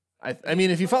Series. I mean,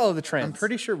 if you follow the trends. I'm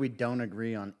pretty sure we don't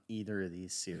agree on either of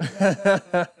these series.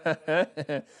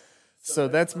 So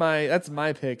that's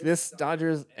my pick. This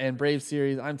Dodgers and Braves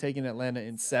series, I'm taking Atlanta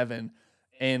in 7,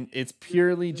 and it's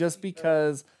purely just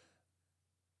because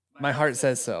my heart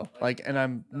says so. Like, and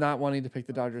I'm not wanting to pick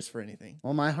the Dodgers for anything.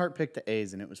 Well, my heart picked the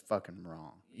A's, and it was fucking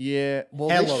wrong. Yeah, well,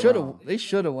 Hella they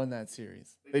should have won that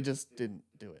series. They just didn't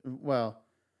do it. Well,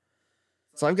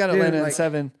 So I've got Atlanta in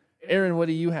 7. Aaron, what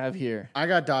do you have here? I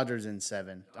got Dodgers in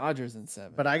 7. Dodgers in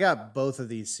 7. But I got both of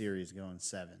these series going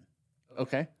 7.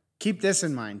 Okay. Keep this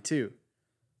in mind, too.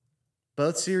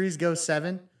 Both series go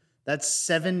 7. That's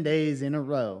 7 days in a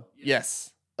row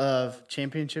Yes. of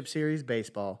championship series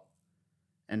baseball.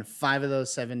 And 5 of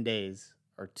those 7 days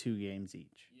are 2 games each.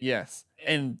 Yes.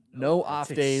 And no off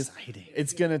days. Exciting.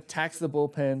 It's going to tax the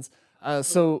bullpens.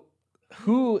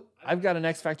 I've got an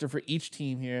X factor for each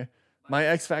team here. My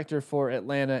X factor for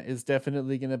Atlanta is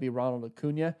definitely going to be Ronald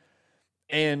Acuna.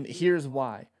 And here's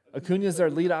why. Acuna's our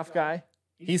leadoff guy.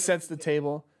 He sets the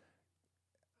table.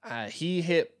 He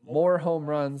hit more home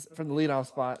runs from the leadoff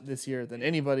spot this year than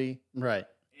anybody. Right.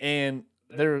 And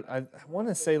I want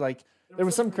to say, like, there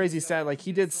was some crazy stat. Like,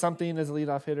 he did something as a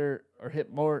leadoff hitter or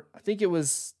hit more. I think it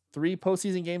was 3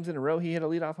 postseason games in a row. He hit a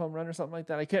leadoff home run or something like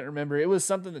that. I can't remember. It was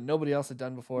something that nobody else had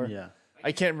done before. Yeah.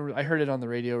 I can't remember. I heard it on the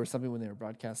radio or something when they were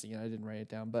broadcasting it. I didn't write it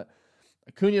down. But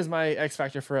Acuna is my X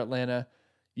factor for Atlanta.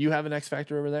 You have an X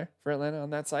factor over there for Atlanta on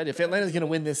that side? If Atlanta's going to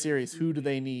win this series, who do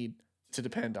they need to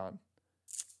depend on?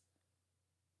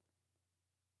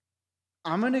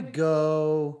 I'm going to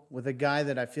go with a guy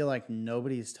that I feel like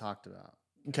nobody's talked about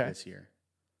this year.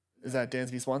 Is that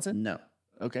Dansby Swanson? No.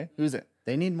 Okay. Who's it?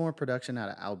 They need more production out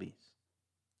of Albies.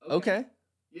 Okay.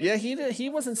 Yeah, he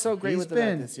wasn't so great with the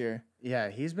bat this year. Yeah,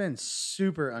 he's been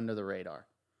super under the radar.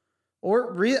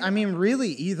 Or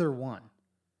really either one.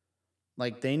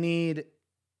 Like they need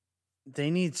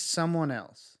someone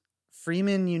else.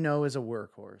 Freeman, is a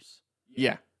workhorse.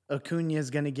 Yeah. Acuna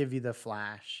is going to give you the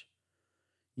flash.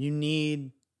 You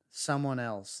need someone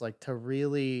else like to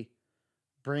really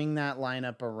bring that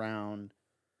lineup around.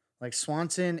 Like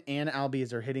Swanson and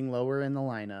Albies are hitting lower in the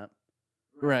lineup.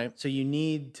 Right. So you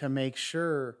need to make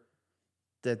sure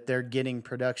that they're getting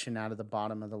production out of the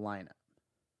bottom of the lineup.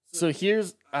 So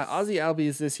here's Ozzie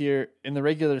Albies this year in the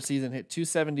regular season hit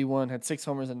 271, had 6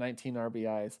 homers and 19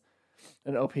 RBIs,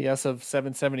 an OPS of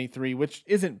 773, which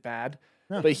isn't bad,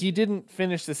 but he didn't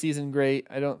finish the season great,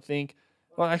 I don't think.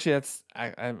 Well, actually,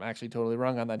 I'm actually totally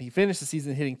wrong on that. He finished the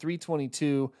season hitting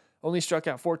 322, only struck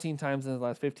out 14 times in the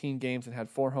last 15 games, and had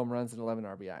 4 home runs and 11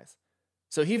 RBIs.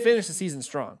 So he finished the season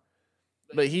strong.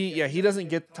 But he doesn't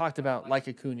get talked about like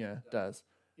Acuna does.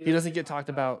 He doesn't get talked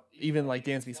about even like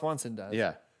Dansby Swanson does.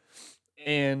 Yeah.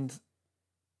 And,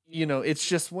 it's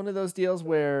just one of those deals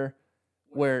where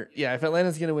if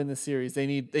Atlanta's going to win this series, they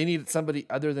need somebody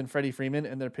other than Freddie Freeman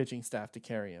and their pitching staff to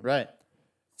carry him. Right.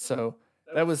 So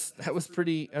that was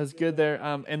good there.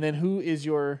 And then who is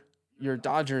your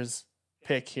Dodgers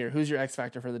pick here? Who's your X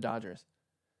factor for the Dodgers?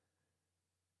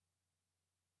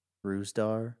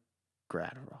 Brusdar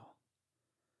Graterol.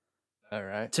 All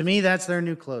right. To me, that's their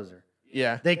new closer.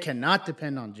 Yeah. They cannot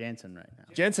depend on Jansen right now.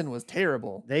 Jansen was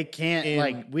terrible. They can't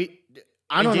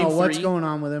I don't know what's 3? going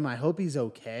on with him. I hope he's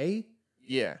okay.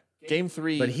 Yeah. Game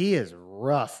 3. But he is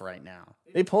rough right now.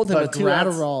 They pulled him with 2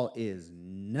 outs. Graterol is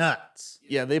nuts.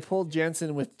 Yeah, they pulled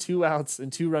Jansen with 2 outs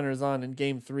and 2 runners on in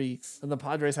Game 3, and the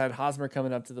Padres had Hosmer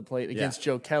coming up to the plate against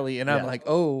Joe Kelly, and I'm like, I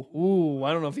don't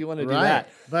know if you want to do that.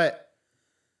 But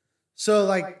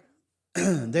so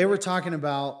they were talking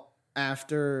about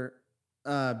after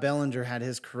Bellinger had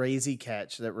his crazy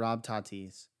catch that robbed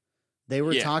Tatis, they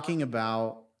were talking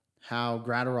about how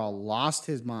Graterol lost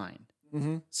his mind.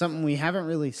 Mm-hmm. Something we haven't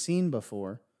really seen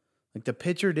before. Like the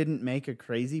pitcher didn't make a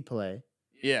crazy play.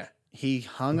 Yeah. He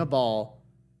hung a ball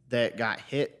that got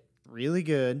hit really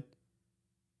good,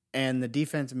 and the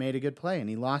defense made a good play, and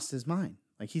he lost his mind.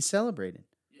 Like he celebrated.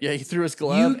 Yeah, he threw his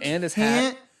glove and his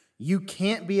hat. You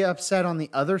can't be upset on the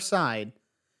other side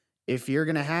if you're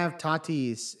going to have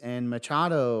Tatis and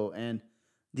Machado and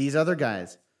these other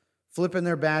guys flipping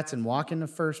their bats and walking to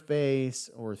first base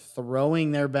or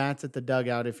throwing their bats at the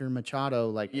dugout if you're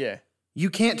Machado. You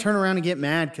can't turn around and get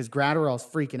mad because Graterol's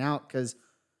freaking out because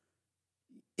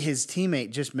his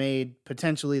teammate just made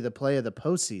potentially the play of the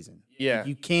postseason. Yeah.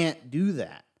 You can't do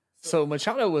that. So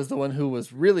Machado was the one who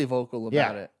was really vocal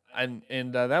about Yeah. it.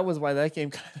 And that was why that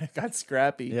game kind of got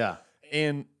scrappy. Yeah.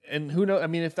 And who knows? I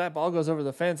mean, if that ball goes over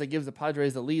the fence, it gives the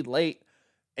Padres the lead late,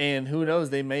 and who knows?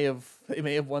 They may have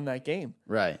won that game.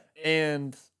 Right.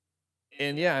 And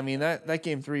yeah, I mean that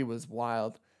game 3 was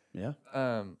wild. Yeah.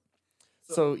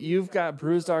 So you've got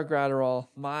Brusdar Graterol.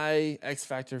 My X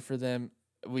factor for them,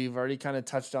 we've already kind of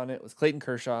touched on it, was Clayton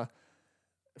Kershaw.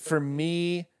 For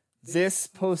me, this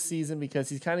postseason, because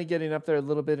he's kind of getting up there a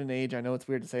little bit in age. I know it's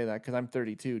weird to say that because I'm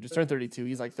 32, just turned 32.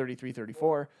 He's like 33,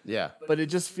 34. Yeah. But it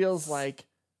just feels like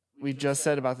we just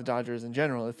said about the Dodgers in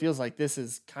general. It feels like this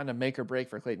is kind of make or break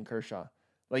for Clayton Kershaw.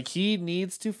 Like he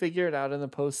needs to figure it out in the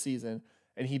postseason,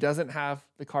 and he doesn't have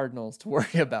the Cardinals to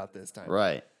worry about this time.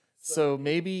 Right. So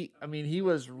maybe, I mean, he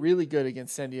was really good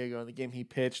against San Diego in the game he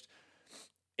pitched.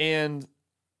 And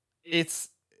it's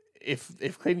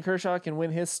if Clayton Kershaw can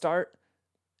win his start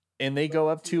and they go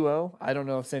up 2-0, I don't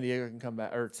know if San Diego can come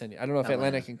back, or I don't know if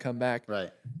Atlanta can come back. Right.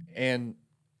 And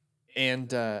make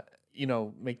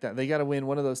that. They got to win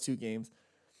one of those 2 games.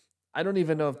 I don't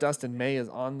even know if Dustin May is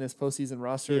on this postseason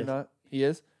roster or not. He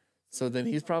is. So then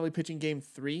he's probably pitching game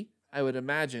 3, I would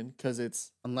imagine, because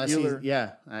it's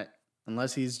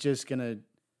Unless he's just gonna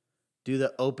do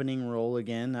the opening role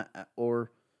again,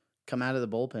 or come out of the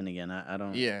bullpen again. I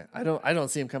don't. Yeah, I don't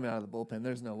see him coming out of the bullpen.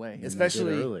 There's no way. He did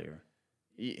Especially earlier.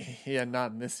 Yeah,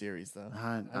 not in this series though.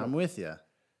 I'm with you.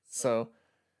 So,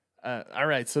 all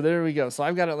right. So there we go. So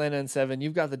I've got Atlanta in 7.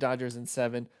 You've got the Dodgers in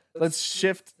 7. Let's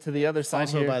shift to the other side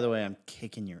Also, here. by the way, I'm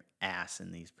kicking your ass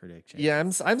in these predictions. Yeah,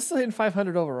 I'm still hitting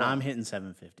 500 overall. I'm hitting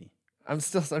 750. I'm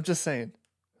just saying,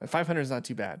 500 is not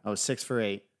too bad. Oh, 6 for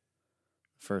 8.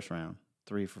 First round,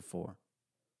 3 for 4.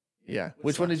 Yeah.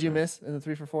 Which one did you miss in the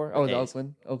 3 for 4? Oh, the A's.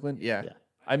 Oakland. Yeah. Yeah.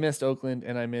 I missed Oakland,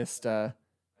 and I missed the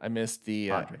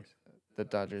Padres. The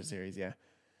Dodgers series. Yeah.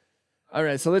 All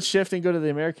right. So let's shift and go to the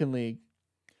American League.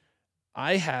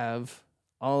 I have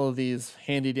all of these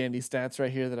handy dandy stats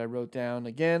right here that I wrote down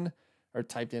again or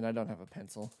typed in. I don't have a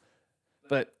pencil,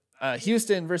 but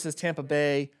Houston versus Tampa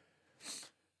Bay.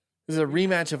 This is a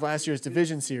rematch of last year's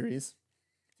division series.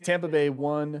 Tampa Bay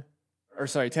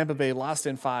lost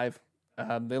in 5.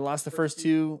 They lost the first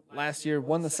 2 last year,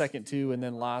 won the second 2, and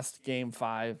then lost game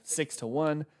 5,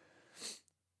 6-1.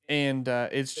 And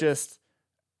it's just,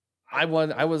 I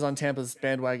was on Tampa's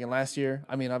bandwagon last year.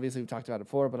 I mean, obviously we've talked about it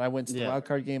before, but I went to the wild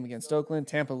card game against Oakland.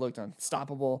 Tampa looked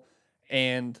unstoppable.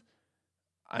 And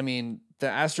I mean, the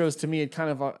Astros, to me, had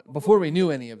kind of, before we knew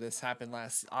any of this happened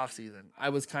last offseason, I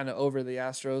was kind of over the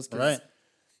Astros because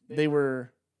they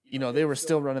were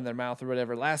still running their mouth or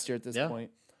whatever last year at this point.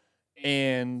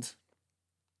 And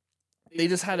they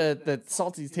just had that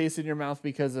salty taste in your mouth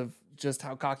because of just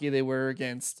how cocky they were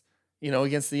against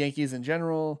the Yankees in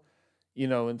general, in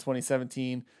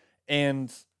 2017.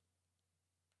 And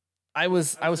I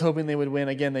was hoping they would win.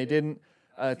 Again, they didn't.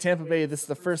 Tampa Bay, this is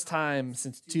the first time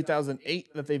since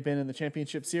 2008 that they've been in the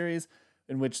championship series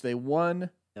in which they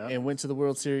won and went to the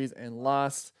World Series and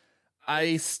lost.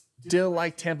 I still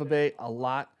like Tampa Bay a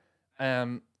lot.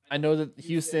 I know that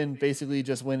Houston basically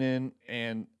just went in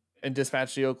and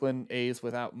dispatched the Oakland A's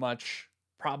without much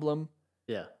problem.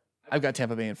 Yeah. I've got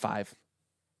Tampa Bay in 5.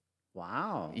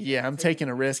 Wow. Yeah, I'm taking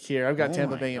a risk here. I've got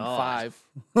Tampa Bay in 5.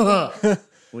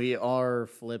 We are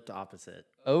flipped opposite.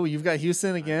 Oh, you've got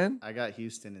Houston again? I got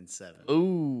Houston in 7.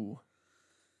 Ooh.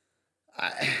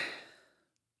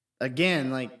 Again,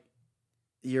 like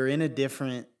you're in a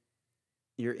different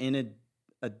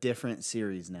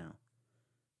series now.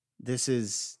 This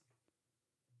is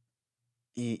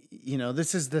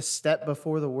this is the step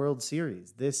before the World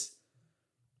Series. This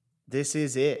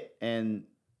is it. And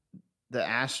the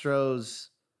Astros,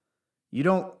 you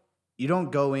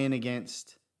don't go in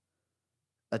against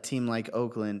a team like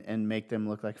Oakland and make them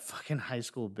look like a fucking high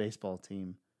school baseball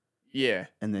team. Yeah.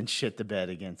 And then shit the bed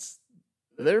against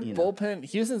their bullpen.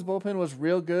 Houston's bullpen was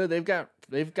real good.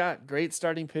 They've got great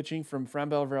starting pitching from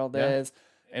Framber Valdez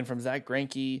and from Zach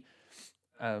Greinke.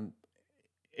 And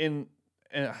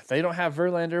they don't have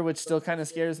Verlander, which still kind of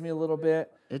scares me a little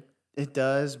bit. It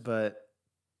does, but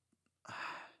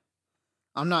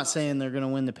I'm not saying they're gonna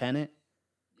win the pennant.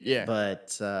 Yeah.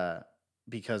 But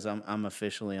because I'm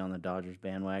officially on the Dodgers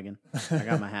bandwagon. I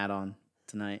got my hat on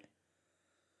tonight.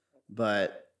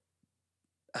 But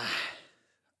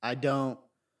I don't.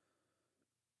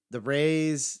 The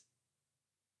Rays,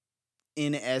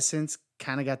 in essence,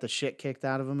 kind of got the shit kicked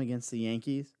out of them against the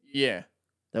Yankees. Yeah.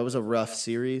 That was a rough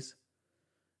series.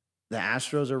 The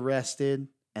Astros are rested,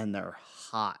 and they're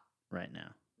hot right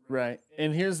now. Right.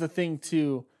 And here's the thing,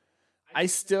 too. I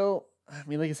still I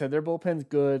mean, like I said, their bullpen's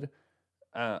good.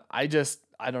 I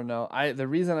don't know. The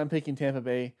reason I'm picking Tampa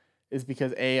Bay is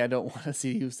because I don't want to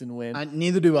see Houston win,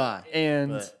 Neither do I.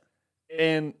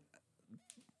 and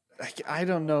I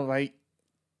don't know. Like,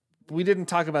 we didn't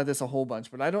talk about this a whole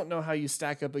bunch, but I don't know how you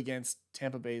stack up against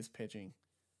Tampa Bay's pitching.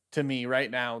 To me, right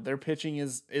now, their pitching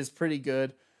is pretty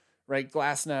good, right?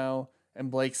 Glasnow and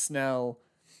Blake Snell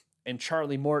and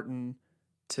Charlie Morton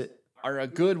are a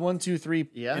good 1, 2, 3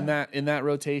 in that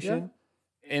rotation.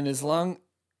 Yeah. And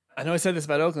I know I said this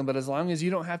about Oakland, but as long as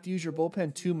you don't have to use your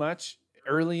bullpen too much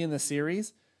early in the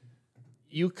series,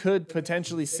 you could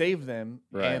potentially save them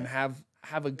and have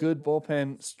a good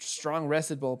bullpen, strong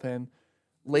rested bullpen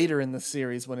later in the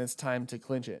series when it's time to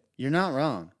clinch it. You're not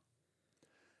wrong.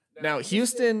 Now,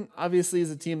 Houston obviously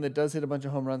is a team that does hit a bunch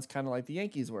of home runs, kind of like the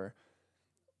Yankees were.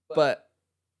 But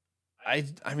I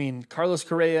mean, Carlos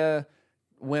Correa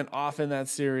went off in that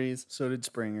series. So did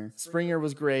Springer. Springer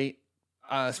was great.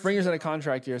 Springer's in a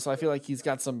contract year, so I feel like he's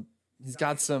got something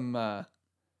to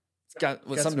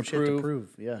prove.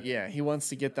 Yeah, he wants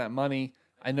to get that money.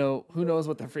 I know, who knows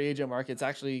what the free agent market's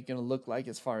actually going to look like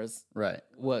as far as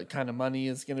what kind of money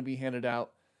is going to be handed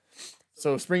out.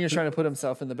 So Springer's trying to put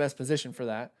himself in the best position for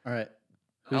that. All right.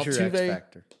 Who's your X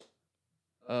factor?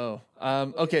 Oh,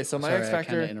 okay. So my X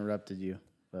factor. I kind of interrupted you.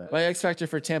 But. My X factor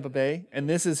for Tampa Bay, and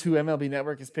this is who MLB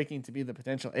Network is picking to be the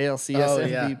potential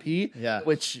ALCS MVP,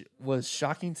 which was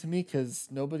shocking to me because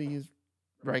nobody's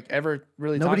ever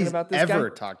really talking about this guy. Nobody's ever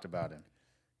talked about him.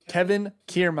 Kevin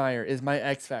Kiermaier is my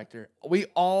X factor. We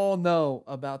all know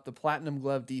about the Platinum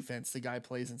Glove defense the guy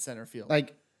plays in center field.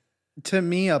 Like, to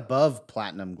me, above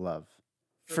Platinum Glove.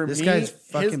 For this me, guy's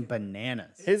fucking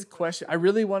bananas. His question, I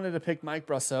really wanted to pick Mike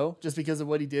Brasso just because of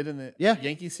what he did in the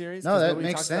Yankee series. No, that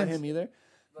makes sense. About him either.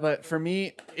 But for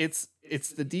me, it's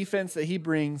the defense that he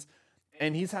brings,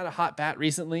 and he's had a hot bat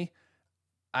recently.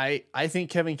 I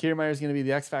think Kevin Kiermaier is going to be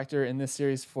the X factor in this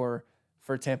series for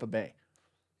Tampa Bay.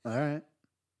 All right.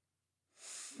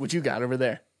 What you got over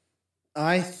there?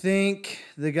 I think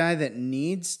the guy that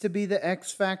needs to be the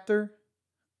X factor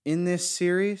in this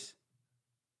series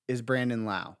is Brandon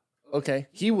Lau. Okay.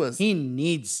 He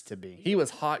needs to be. He was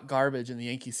hot garbage in the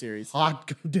Yankee series.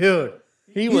 Dude.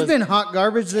 He's been hot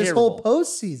garbage this whole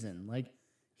postseason. Like,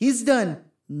 he's done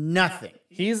nothing.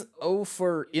 He's 0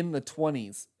 for in the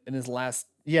 20s in his last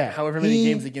however many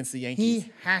games against the Yankees.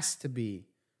 He has to be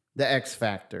the X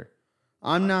factor.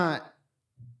 I'm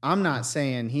not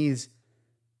saying he's,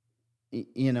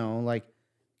 like,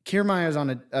 Kiermaier's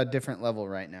on a different level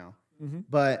right now. Mm-hmm.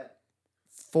 But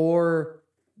for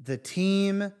the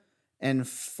team and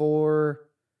for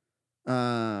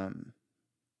them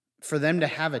to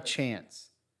have a chance,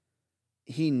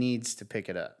 he needs to pick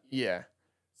it up. Yeah.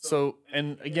 So,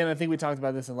 and again, I think we talked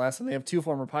about this in last one. They have 2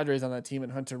 former Padres on that team,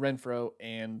 and Hunter Renfroe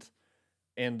and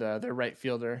their right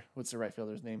fielder. What's their right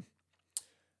fielder's name?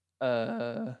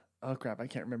 Oh crap, I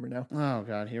can't remember now. Oh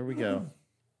God, here we go.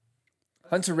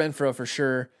 Hunter Renfroe for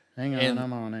sure. Hang on,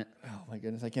 I'm on it. Oh my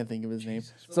goodness, I can't think of his name.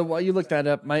 So while you look that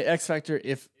up, my X factor,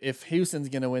 if Houston's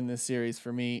gonna win this series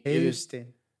for me,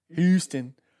 Houston.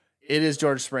 It is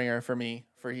George Springer for me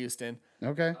for Houston.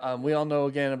 Okay. We all know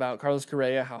again about Carlos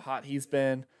Correa, how hot he's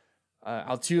been.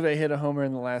 Altuve hit a homer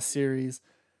in the last series.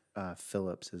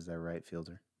 Phillips is their right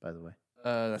fielder, by the way.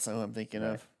 That's not who I'm thinking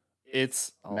of.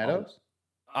 It's Meadows.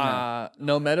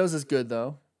 No, Meadows is good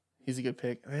though. He's a good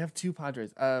pick. They have 2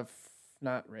 Padres.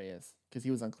 Not Reyes because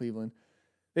he was on Cleveland.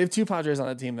 They have 2 Padres on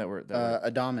that team that were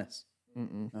Adames.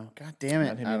 Mm-mm. Oh God damn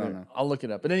it! I don't know. I'll look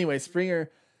it up. But anyway, Springer,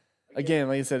 again,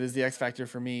 like I said, is the X factor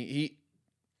for me.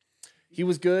 He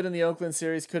was good in the Oakland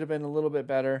series. Could have been a little bit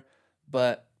better,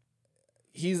 but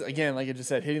he's, again, like I just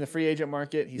said, hitting the free agent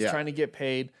market. He's trying to get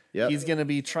paid. Yep. He's going to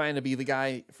be trying to be the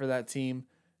guy for that team,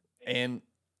 and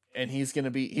he's going to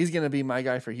be my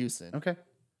guy for Houston. Okay.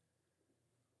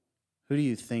 Who do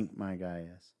you think my guy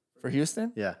is for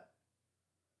Houston? Yeah.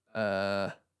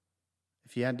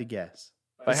 If you had to guess,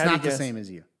 it's not the same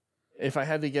as you. If I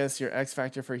had to guess your X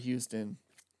factor for Houston,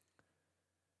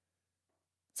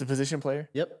 it's a position player.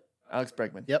 Yep. Alex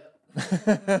Bregman. Yep.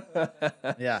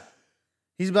 Yeah.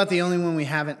 He's about the only one we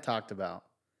haven't talked about.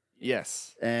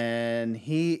 Yes. And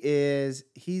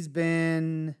he's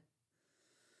been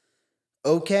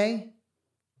okay,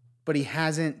 but he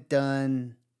hasn't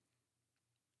done.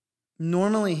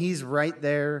 Normally he's right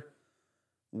there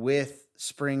with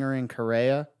Springer and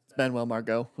Correa. It's Manuel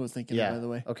Margot, who was thinking of, by the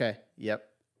way. Okay. Yep.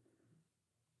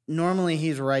 Normally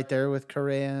he's right there with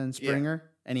Correa and Springer,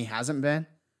 and he hasn't been.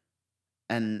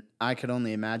 And I could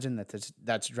only imagine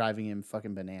that's driving him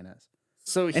fucking bananas.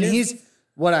 So he's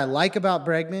what I like about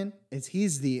Bregman is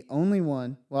he's the only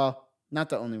one. Well, Not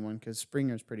the only one, because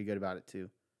Springer's pretty good about it too.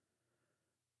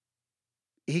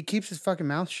 He keeps his fucking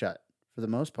mouth shut for the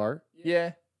most part.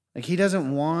 Yeah, Like, he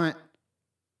doesn't want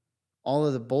all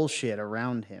of the bullshit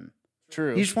around him.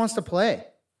 true. He just wants to play.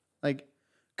 Like,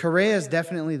 Correa is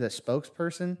definitely the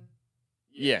spokesperson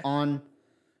Yeah. on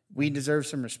we deserve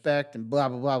some respect and blah,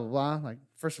 blah, blah, blah, blah. Like,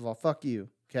 first of all, fuck you,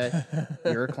 okay?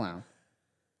 You're a clown.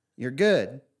 You're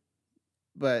good,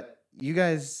 but you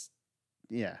guys,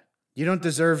 yeah, you don't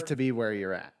deserve to be where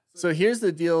you're at. So here's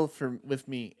the deal with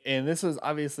me, and this was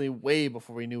obviously way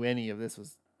before we knew any of this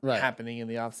was happening in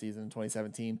the offseason in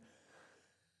 2017.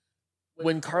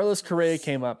 When Carlos Correa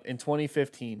came up in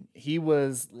 2015, he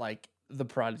was like the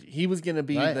prodigy. He was going to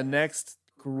be the next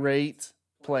great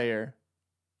player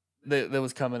that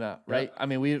was coming up, right? Yep. I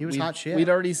mean, He was hot shit. We'd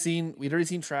already seen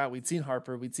Trout, we'd seen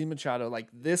Harper, we'd seen Machado. Like,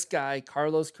 this guy,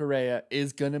 Carlos Correa,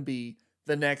 is going to be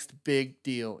the next big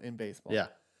deal in baseball. Yeah.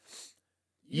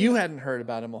 You hadn't heard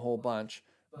about him a whole bunch,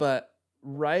 but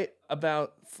right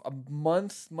about a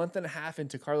month and a half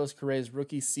into Carlos Correa's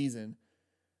rookie season,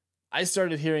 I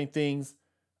started hearing things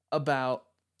about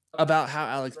how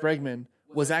Alex Bregman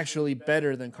was actually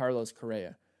better than Carlos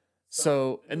Correa.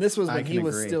 So, and this was when he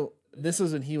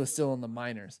was still in the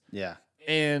minors. Yeah.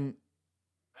 And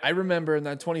I remember in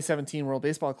that 2017 World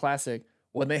Baseball Classic,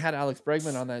 when they had Alex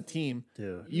Bregman on that team,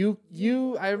 Dude.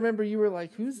 I remember you were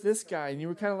like, "Who's this guy?" And you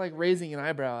were kind of like raising an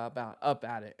eyebrow up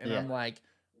at it. And I'm like,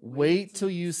 "Wait till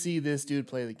you see this dude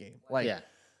play the game." Like,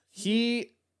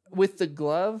 he with the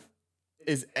glove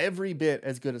is every bit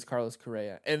as good as Carlos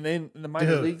Correa. And then in the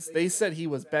minor leagues, they said he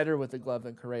was better with the glove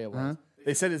than Correa was.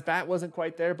 They said his bat wasn't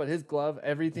quite there, but his glove,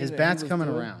 everything. His bat's coming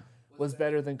around. Was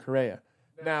better than Correa.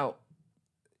 Now,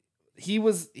 he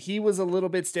was a little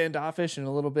bit standoffish and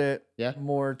a little bit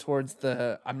more towards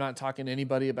the I'm not talking to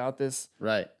anybody about this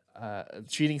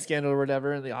cheating scandal or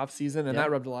whatever in the offseason, and that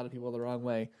rubbed a lot of people the wrong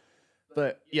way.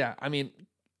 But yeah, I mean,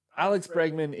 Alex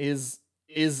Bregman is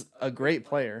a great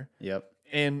player. Yep.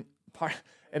 And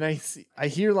I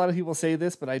hear a lot of people say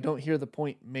this, but I don't hear the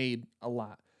point made a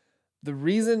lot. The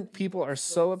reason people are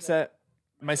so upset,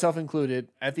 myself included,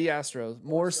 at the Astros,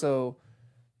 more so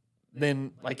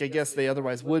than like I guess they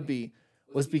otherwise would be,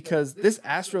 was because this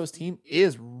Astros team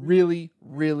is really,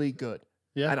 really good.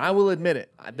 Yeah. And I will admit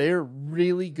it. They're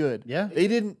really good. Yeah. They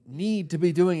didn't need to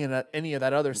be doing any of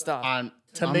that other stuff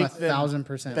to make them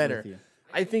 1,000% better. with you.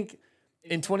 I think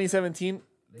in 2017,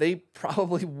 they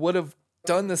probably would have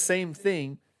done the same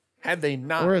thing had they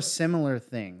not. Or a similar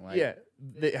thing. Like,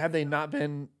 had they not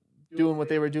been doing what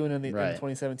they were doing in the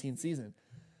 2017 season.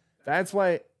 That's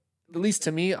why, at least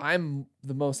to me, I'm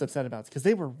the most upset about it, because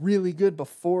they were really good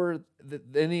before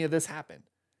any of this happened.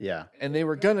 Yeah. And they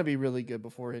were going to be really good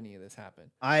before any of this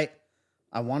happened. I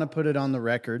want to put it on the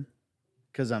record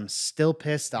because I'm still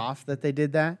pissed off that they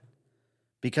did that,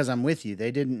 because I'm with you.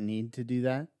 They didn't need to do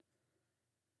that.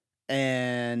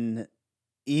 And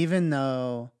even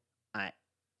though I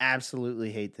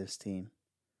absolutely hate this team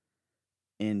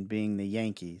in being the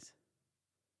Yankees,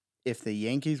 if the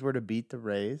Yankees were to beat the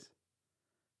Rays,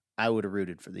 I would have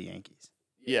rooted for the Yankees.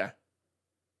 Yeah.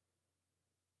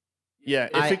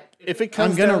 Yeah. If it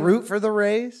comes I'm going to down, root for the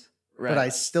Rays, right. but I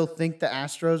still think the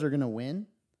Astros are going to win.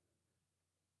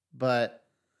 But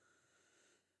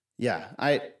yeah,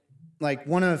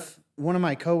 one of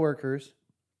my coworkers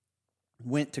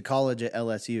went to college at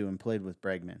LSU and played with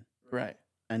Bregman. Right.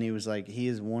 And he was like, he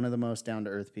is one of the most down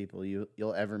to earth people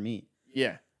you'll ever meet.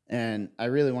 Yeah. And I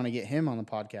really want to get him on the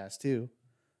podcast too.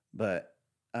 But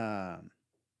like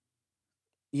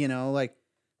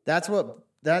that's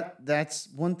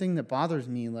one thing that bothers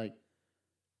me, like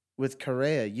with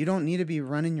Correa. You don't need to be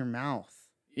running your mouth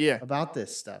about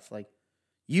this stuff. Like,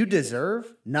 you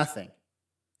deserve nothing.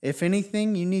 If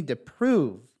anything, you need to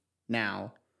prove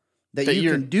now that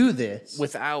you can do this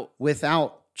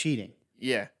without cheating.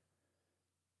 Yeah.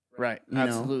 Right.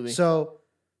 Absolutely. So,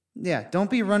 yeah, don't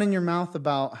be running your mouth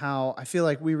about how I feel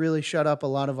like we really shut up a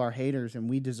lot of our haters and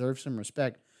we deserve some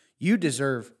respect. You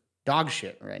deserve dog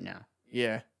shit right now.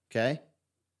 Yeah. Okay?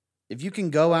 If you can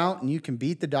go out and you can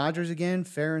beat the Dodgers again,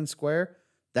 fair and square,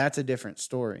 that's a different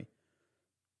story.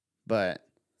 But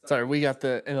sorry, we got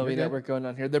the MLB Network going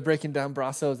on here. They're breaking down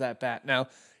Brasso's at bat. Now,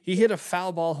 he hit a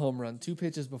foul ball home run 2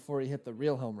 pitches before he hit the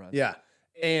real home run. Yeah.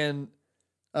 And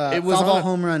it was foul ball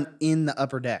home run in the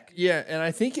upper deck. Yeah, and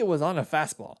I think it was on a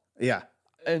fastball. Yeah.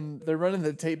 And they're running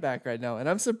the tape back right now. And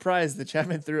I'm surprised that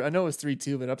Chapman threw, I know it was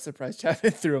 3-2, but I'm surprised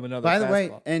Chapman threw him another fastball. By the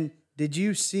way, and did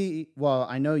you see, well,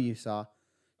 I know you saw,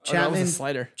 that was a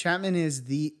slider. Chapman is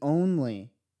the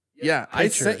only I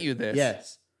pitcher. sent you this.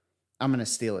 Yes. I'm gonna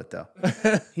steal it though.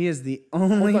 He is the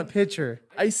only on. pitcher.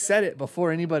 I said it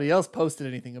before anybody else posted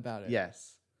anything about it.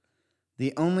 Yes,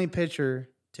 the only pitcher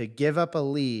to give up a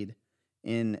lead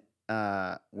in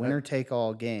winner take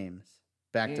all games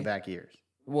back to back years.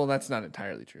 Well, that's not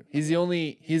entirely true. He's the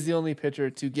only pitcher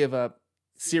to give up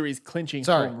series clinching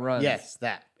home runs. Yes,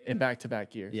 that in back to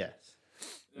back years. yes.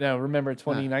 Now remember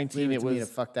 2019 Leave it to me to was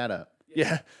fuck that up.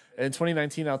 yeah. In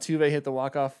 2019 Altuve hit the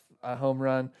walk-off home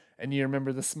run, and you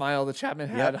remember the smile that Chapman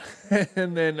had,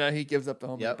 and then he gives up the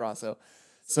home run to Brasso.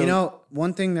 So you know,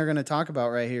 one thing they're going to talk about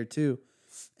right here too,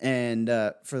 and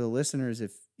for the listeners,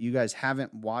 if you guys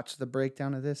haven't watched the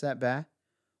breakdown of this at bat,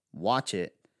 watch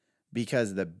it,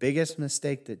 because the biggest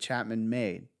mistake that Chapman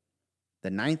made, the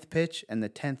 9th pitch and the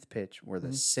 10th pitch were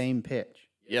the same pitch.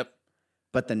 Yep.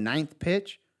 But the 9th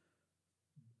pitch,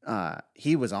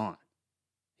 he was on.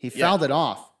 He fouled it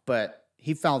off, but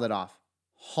he fouled it off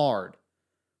hard.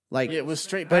 Like it was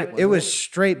straight back. But it was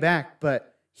straight back,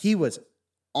 but he was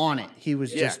on it. He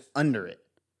was just under it.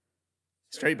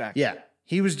 Straight back. Yeah,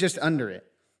 he was just under it.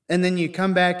 And then you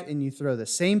come back and you throw the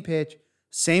same pitch,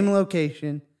 same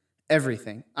location,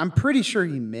 everything. I'm pretty sure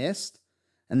he missed,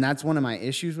 and that's one of my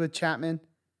issues with Chapman.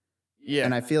 Yeah.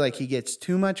 And I feel like he gets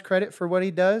too much credit for what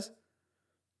he does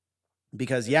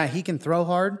because, yeah, he can throw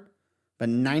hard, but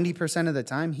 90% of the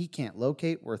time he can't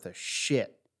locate worth a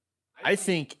shit. I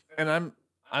think, and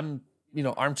I'm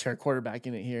armchair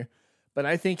quarterbacking it here, but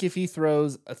I think if he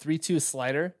throws a 3-2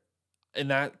 slider in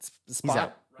that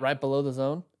spot right below the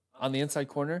zone on the inside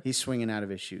corner, he's swinging out of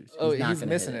his shoes. He's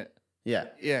missing it. Yeah.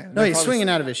 Yeah. No, he's swinging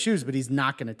out of his shoes, but he's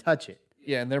not going to touch it.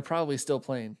 Yeah, and they're probably still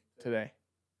playing today.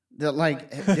 Dude.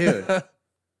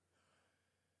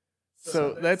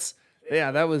 So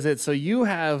that was it. So you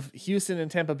have Houston and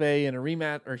Tampa Bay in a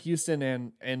rematch, or Houston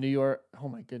and New York. Oh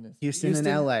my goodness. Houston and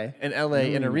LA. And LA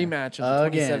in a rematch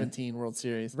of the 2017 World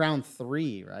Series. Round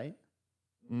 3, right?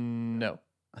 No.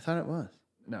 I thought it was.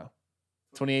 No.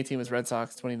 2018 was Red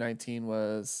Sox. 2019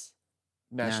 was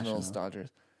Nationals. Dodgers.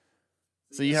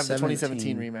 So you have the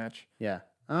 2017 rematch. Yeah.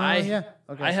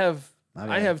 Okay.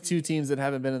 I have 2 teams that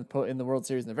haven't been in the World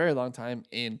Series in a very long time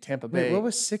in Tampa Bay. Wait, what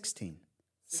was 16?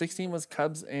 16 was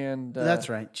Cubs and... That's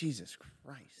right. Jesus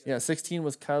Christ. Yeah, 16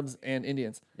 was Cubs and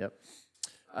Indians. Yep.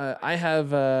 I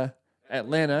have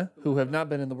Atlanta, who have not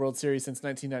been in the World Series since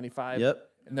 1995. Yep.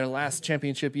 In their last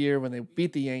championship year when they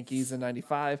beat the Yankees in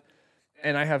 95.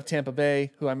 And I have Tampa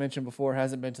Bay, who I mentioned before,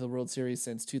 hasn't been to the World Series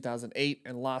since 2008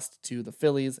 and lost to the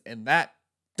Phillies. And that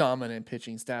dominant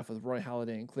pitching staff with Roy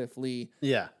Halladay and Cliff Lee.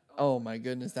 Yeah. Oh, my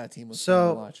goodness, that team was fun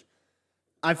to watch.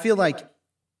 I feel like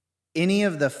any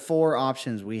of the 4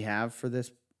 options we have for this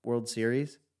World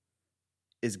Series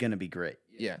is going to be great.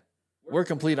 Yeah. We're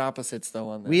complete opposites, though,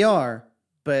 on this. We are,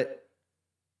 but,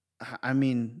 I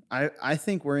mean, I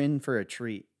think we're in for a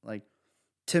treat. Like,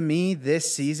 to me,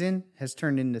 this season has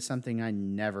turned into something I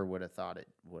never would have thought it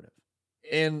would have.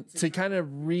 And to kind of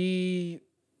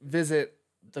revisit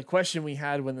the question we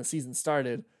had when the season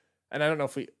started, and I don't know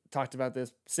if we talked about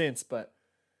this since, but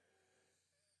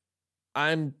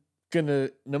I'm going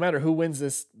to, no matter who wins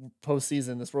this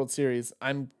postseason, this World Series,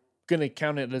 I'm going to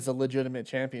count it as a legitimate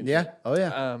championship. Yeah. Oh,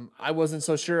 yeah. I wasn't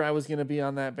so sure I was going to be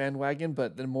on that bandwagon,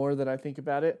 but the more that I think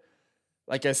about it,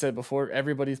 like I said before,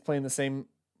 everybody's playing the same.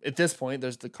 At this point,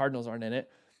 the Cardinals aren't in it.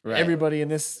 Right. Everybody in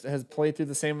this has played through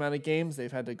the same amount of games.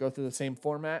 They've had to go through the same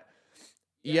format.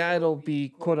 Yeah, it'll be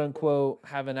quote unquote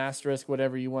have an asterisk,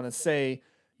 whatever you want to say.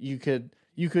 You could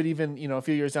even, a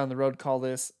few years down the road call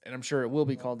this, and I'm sure it will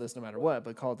be called this no matter what,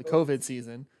 but call it the COVID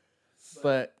season.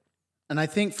 And I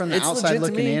think from the outside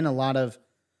looking in, a lot of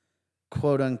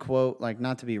quote unquote, like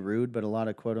not to be rude, but a lot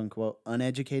of quote unquote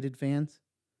uneducated fans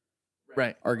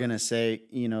are going to say,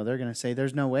 they're going to say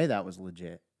there's no way that was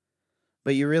legit.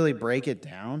 But you really break it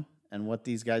down and what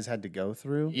these guys had to go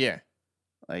through. Yeah.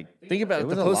 Like, think about it.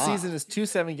 The postseason is 2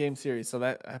 7-game series, so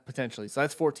that potentially. So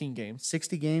that's 14 games.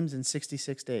 60 games in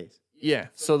 66 days. Yeah.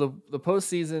 So the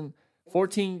postseason,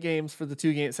 14 games for the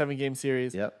 7-game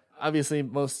series. Yep. Obviously,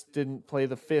 most didn't play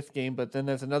the 5th game, but then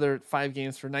there's another 5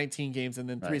 games for 19 games and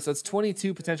then 3. Right. So it's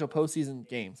 22 potential postseason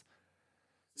games.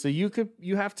 So you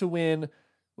have to win,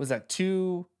 was that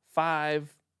 2,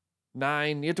 5,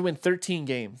 9? You have to win 13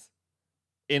 games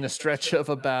in a stretch of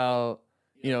about,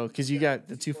 because you got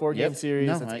the 2 4-game series,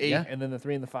 that's 8, and then the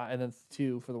 3 and the 5, and then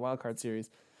 2 for the wild card series.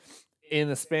 In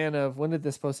the span of, when did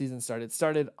this postseason start? It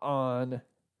started on,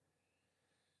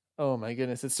 oh my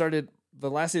goodness, the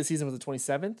last day of the season was the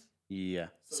 27th. Yeah.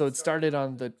 So it started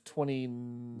on the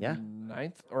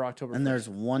 29th or October 1st. And there's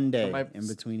one day in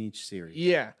between each series.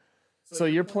 Yeah. So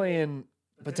you're playing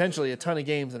potentially a ton of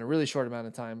games in a really short amount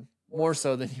of time, more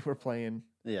so than you were playing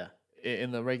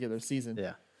in the regular season.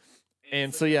 Yeah.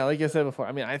 And so, yeah, like I said before,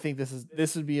 I mean, I think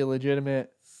this would be a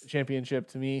legitimate championship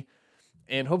to me.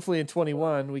 And hopefully in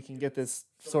 21, we can get this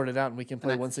sorted out and we can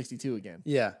play 162 again.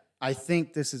 Yeah. I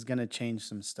think this is going to change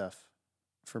some stuff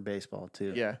for baseball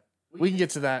too. Yeah. We can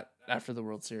get to that after the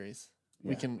World Series.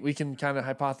 Yeah. We can kind of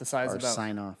hypothesize Our about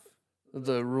sign off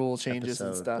the rule changes and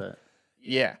episode, stuff. but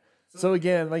Yeah. So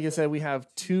again, like I said, we have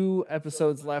 2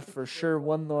 episodes left for sure.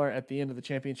 One more at the end of the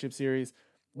championship series,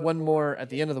 one more at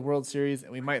the end of the World Series,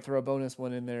 and we might throw a bonus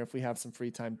one in there if we have some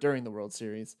free time during the World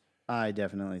Series. I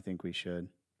definitely think we should.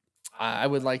 I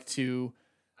would like to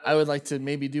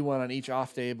maybe do one on each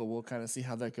off day, but we'll kind of see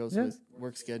how that goes with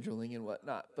work scheduling and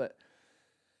whatnot. But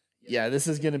yeah, this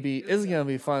is gonna be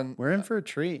fun. We're in for a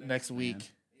treat next week. man.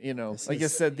 You know, This like I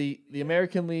is- said, the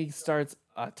American League starts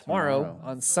tomorrow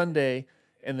on Sunday,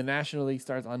 and the National League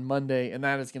starts on Monday, and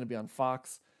that is going to be on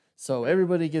Fox. So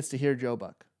everybody gets to hear Joe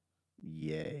Buck.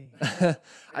 Yay.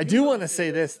 I do want to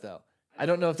say this, though. I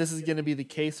don't know if this is going to be the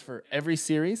case for every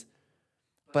series,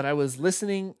 but I was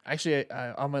listening. Actually,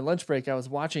 on my lunch break, I was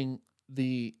watching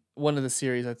one of the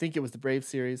series. I think it was the Braves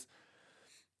series.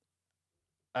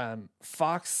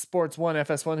 Fox Sports 1,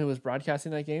 FS1, who was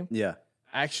broadcasting that game. Yeah.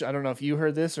 Actually, I don't know if you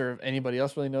heard this or if anybody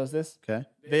else really knows this. Okay.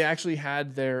 They actually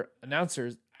had their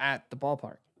announcers at the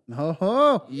ballpark.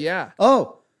 Oh. Yeah.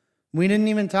 Oh, we didn't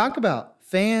even talk about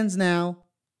fans now.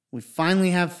 We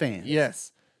finally have fans.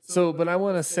 Yes. So, but I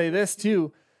want to say this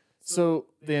too. So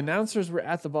the announcers were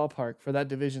at the ballpark for that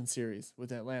division series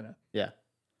with Atlanta. Yeah.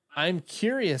 I'm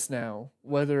curious now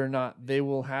whether or not they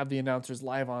will have the announcers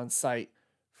live on site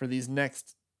for these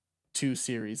next 2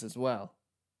 series as well.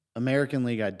 American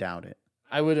League, I doubt it.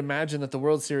 I would imagine that the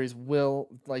World Series will,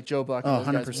 like Joe Buck and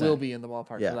those guys, 100%. will be in the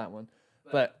ballpark Yeah. for that one.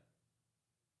 But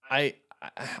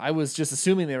I was just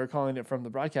assuming they were calling it from the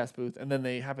broadcast booth, and then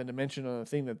they happened to mention on the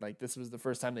thing that like this was the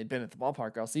first time they'd been at the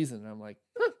ballpark all season. And I'm like,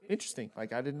 interesting.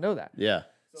 Like I didn't know that. Yeah.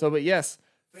 So, but yes,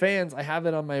 fans, I have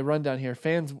it on my rundown here.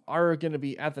 Fans are going to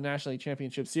be at the National League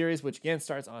Championship Series, which again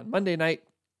starts on Monday night.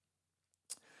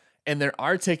 And there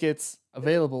are tickets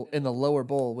available in the lower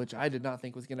bowl, which I did not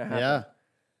think was going to happen. Yeah.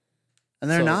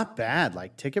 And they're So- not bad.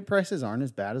 Like ticket prices aren't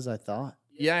as bad as I thought.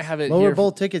 Yeah, I have it Lower here.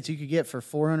 bowl tickets you could get for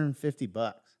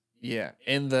 $450. Yeah,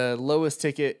 and the lowest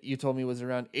ticket you told me was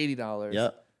around $80.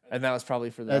 Yep. And that was probably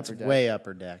for the That's upper deck. way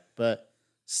upper deck, but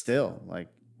still, like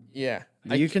Yeah.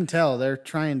 you can tell they're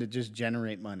trying to just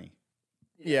generate money.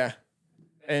 Yeah.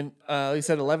 And like you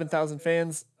said, 11,000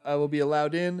 fans will be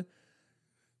allowed in.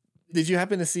 Did you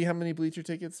happen to see how many bleacher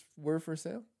tickets were for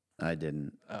sale? I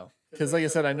didn't. Oh. Because like I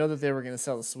said, I know that they were going to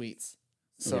sell the suites.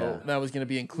 So Yeah. that was going to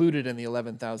be included in the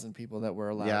 11,000 people that were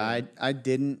allowed Yeah, in. I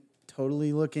didn't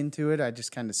totally look into it. I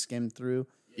just kind of skimmed through.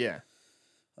 Yeah.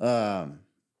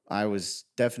 I was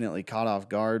definitely caught off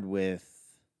guard with,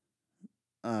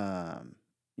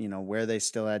 where they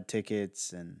still had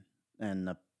tickets and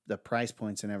the price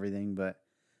points and everything. But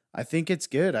I think it's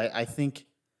good. I think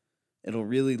it'll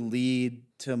really lead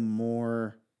to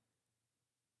more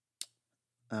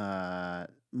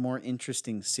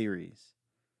interesting series.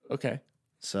 Okay.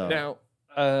 So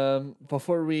Now,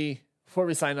 before we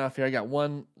sign off here, I got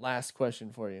one last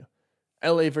question for you.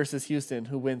 LA versus Houston,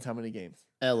 who wins how many games?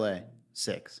 LA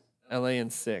 6. LA in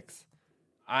 6.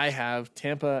 I have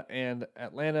Tampa and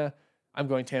Atlanta. I'm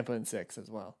going Tampa in 6 as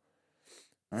well.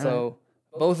 All So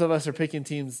both of us are picking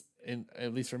teams, in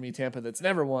at least for me, Tampa, that's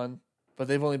never won, but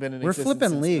they've only been in We're existence flipping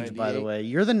since leagues, by the 98. way.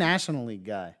 You're the National League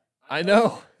guy, I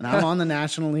know. and I'm on the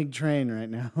National League train right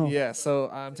now. Yeah, so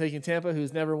I'm taking Tampa,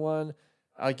 who's never won.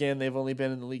 Again, they've only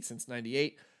been in the league since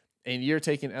 98. And you're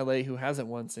taking LA, who hasn't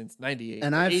won since 98.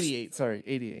 And Or I've- 88, sorry,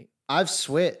 88. I've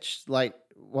switched,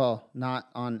 not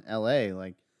on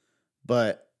LA,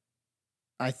 but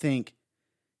I think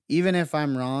even if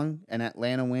I'm wrong and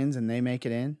Atlanta wins and they make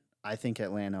it in, I think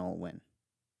Atlanta will win.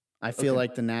 I feel Okay.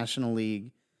 like the National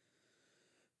League,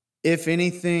 if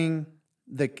anything,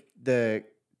 the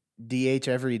DH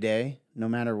every day, no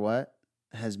matter what,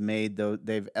 has made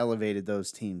they've elevated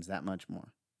those teams that much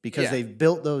more because Yeah. they've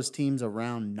built those teams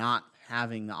around not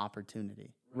having the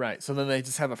opportunity. Right, so then they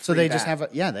just have a free So they just bat.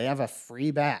 have they have a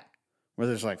free bat where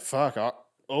there's fuck,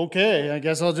 okay, I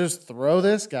guess I'll just throw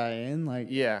this guy in,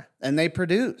 Yeah, and they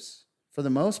produce for the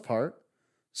most part.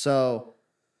 So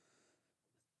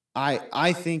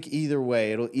I think either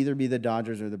way, it'll either be the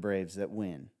Dodgers or the Braves that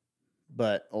win.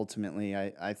 But ultimately,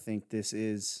 I think this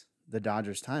is the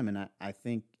Dodgers' time, and I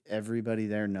think everybody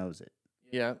there knows it.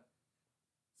 yeah.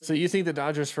 So you think the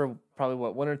Dodgers for probably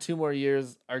 1 or 2 more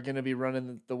years are going to be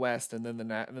running the West, and then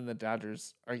the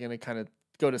Dodgers are going to kind of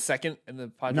go to second, and the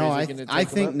Padres No, are going to I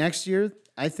think next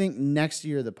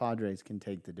year the Padres can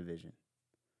take the division.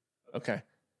 Okay.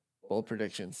 Bold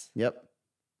predictions. Yep.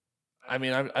 I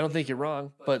mean, I don't think you're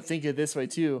wrong, but think of it this way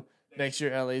too. Next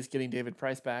year, LA is getting David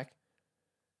Price back,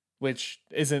 which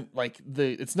isn't like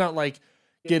it's not like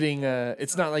getting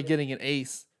an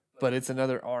ace, but it's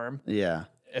another arm, Yeah.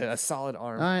 a solid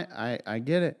arm. I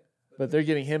get it. But they're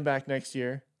getting him back next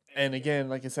year. And again,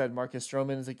 like I said, Marcus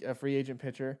Stroman is a free agent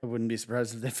pitcher. I wouldn't be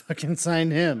surprised if they fucking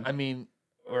signed him. I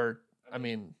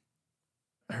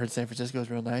heard San Francisco is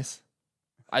real nice.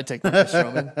 I'd take Marcus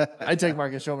Stroman. I'd take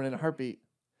Marcus Stroman in a heartbeat.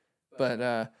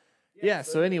 But yeah,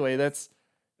 so anyway,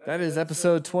 that is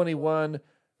episode 21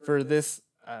 for this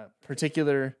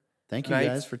particular Thank you night.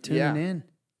 guys for tuning in.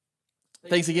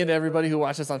 Thanks again to everybody who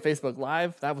watched us on Facebook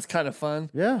Live. That was kind of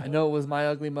fun. Yeah. I know it was my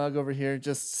ugly mug over here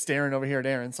just staring over here at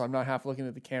Aaron, so I'm not half looking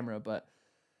at the camera, but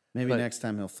Maybe next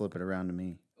time he'll flip it around to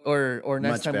me. or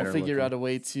next Much time we'll better figure looking. out a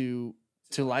way to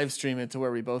live stream it to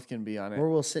where we both can be on it. Or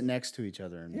we'll sit next to each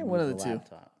other and Yeah, one of move the two.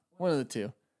 laptop. One of the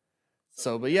two.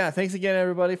 So, but yeah, thanks again,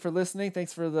 everybody, for listening.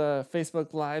 Thanks for the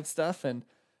Facebook Live stuff, and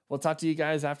we'll talk to you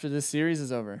guys after this series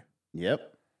is over. Yep.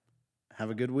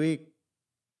 Have a good week.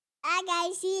 I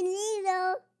got you, Lilo.